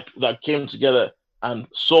people, white, that came together and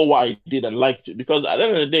saw what I did and liked it. Because at the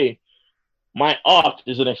end of the day, my art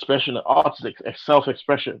is an expression. Art is a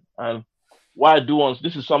self-expression. And what I do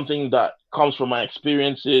this is something that comes from my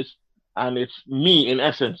experiences, and it's me in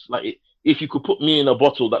essence. If you could put me in a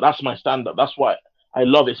bottle, that's my stand-up. That's why I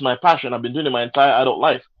love it. It's my passion. I've been doing it my entire adult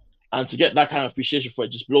life. And to get that kind of appreciation for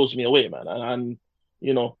it just blows me away, man. And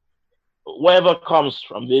whatever comes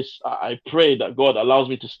from this, I pray that God allows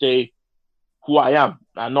me to stay who I am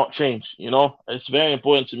and not change. It's very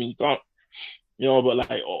important to me. You can't,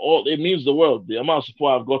 but it means the world. The amount of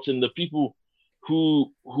support I've gotten, the people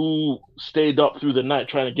who stayed up through the night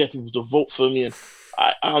trying to get people to vote for me, and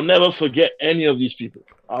I'll never forget any of these people.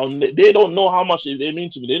 They don't know how much they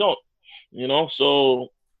mean to me. They don't, So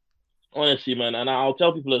honestly, man, and I'll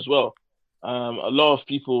tell people as well. A lot of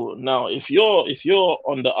people now, if you're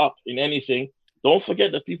on the up in anything, don't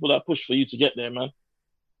forget the people that push for you to get there, man.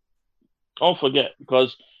 Don't forget,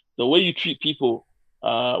 because the way you treat people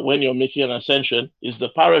when you're making an ascension is the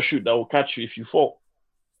parachute that will catch you if you fall.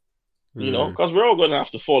 Because we're all going to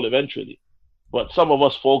have to fall eventually, but some of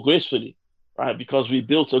us fall gracefully, right? Because we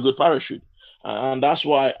built a good parachute, and that's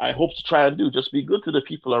why I hope to try and just be good to the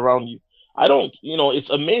people around you. I don't, it's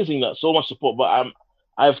amazing that so much support, but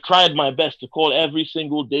I've tried my best to call every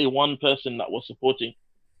single day one person that was supporting,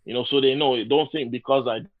 so they know. Don't think because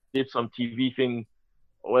I did some TV thing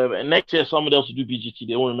or whatever, and next year somebody else will do BGT,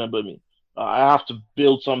 they won't remember me. I have to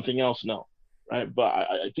build something else now. Right, but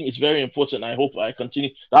I think it's very important. I hope I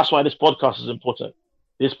continue. That's why this podcast is important.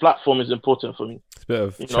 This platform is important for me. It's a bit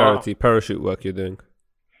of charity parachute work you're doing.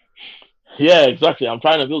 Yeah, exactly. I'm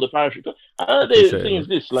trying to build a parachute. The thing is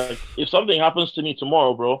this: if something happens to me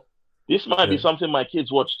tomorrow, bro, this might be something my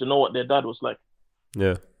kids watch to know what their dad was like.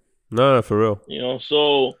 Yeah, no, for real.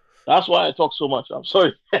 So that's why I talk so much. I'm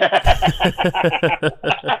sorry.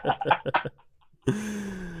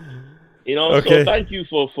 Okay. So thank you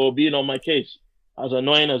for being on my case, as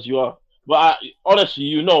annoying as you are. But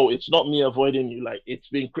honestly, it's not me avoiding you. Like, it's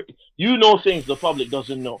been, things the public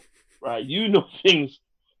doesn't know, right? Things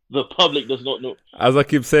the public does not know. As I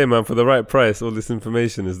keep saying, man, for the right price, all this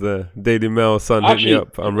information is there. Daily Mail, Sun, hit me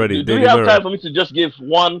up. I'm ready. Do we have time for me to just give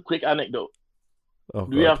one quick anecdote? Do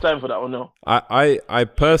we have time for that or no? I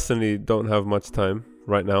personally don't have much time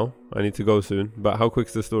right now. I need to go soon. But how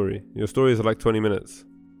quick's the story? Your story is like 20 minutes.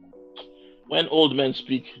 When old men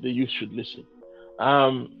speak, the youth should listen.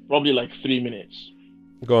 Probably like 3 minutes.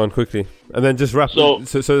 Go on quickly, and then just wrap. So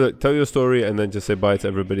tell your story, and then just say bye to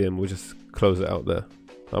everybody, and we'll just close it out there.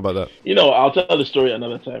 How about that? I'll tell the story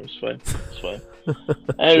another time. It's fine. It's fine.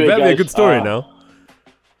 Anyway, that'd be a good story now.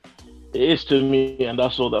 It is to me, and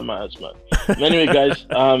that's all that matters, man. Anyway, guys,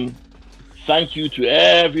 thank you to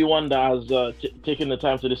everyone that has taken the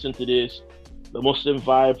time to listen to this, the Muslim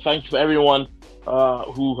Vibe. Thank you for everyone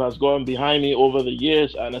who has gone behind me over the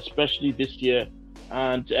years, and especially this year.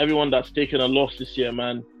 And to everyone that's taken a loss this year,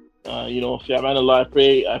 man. I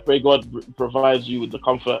pray God provides you with the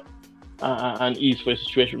comfort and ease for your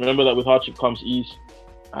situation. Remember that with hardship comes ease.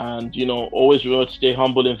 And, always remember to stay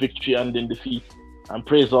humble in victory and in defeat. And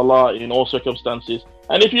praise Allah in all circumstances.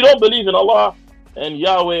 And if you don't believe in Allah and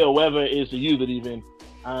Yahweh or whatever it is that you believe in,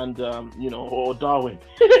 and, or Darwin,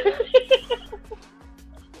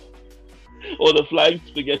 or the flying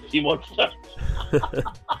spaghetti monster.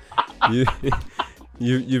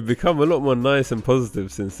 You've become a lot more nice and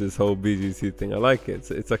positive since this whole BGC thing. I like it.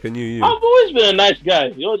 It's like a new you. I've always been a nice guy.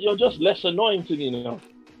 You're just less annoying to me now.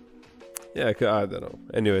 Yeah, I don't know.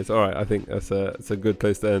 Anyways, all right. I think it's a good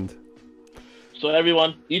place to end. So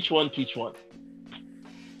everyone, each one teach one.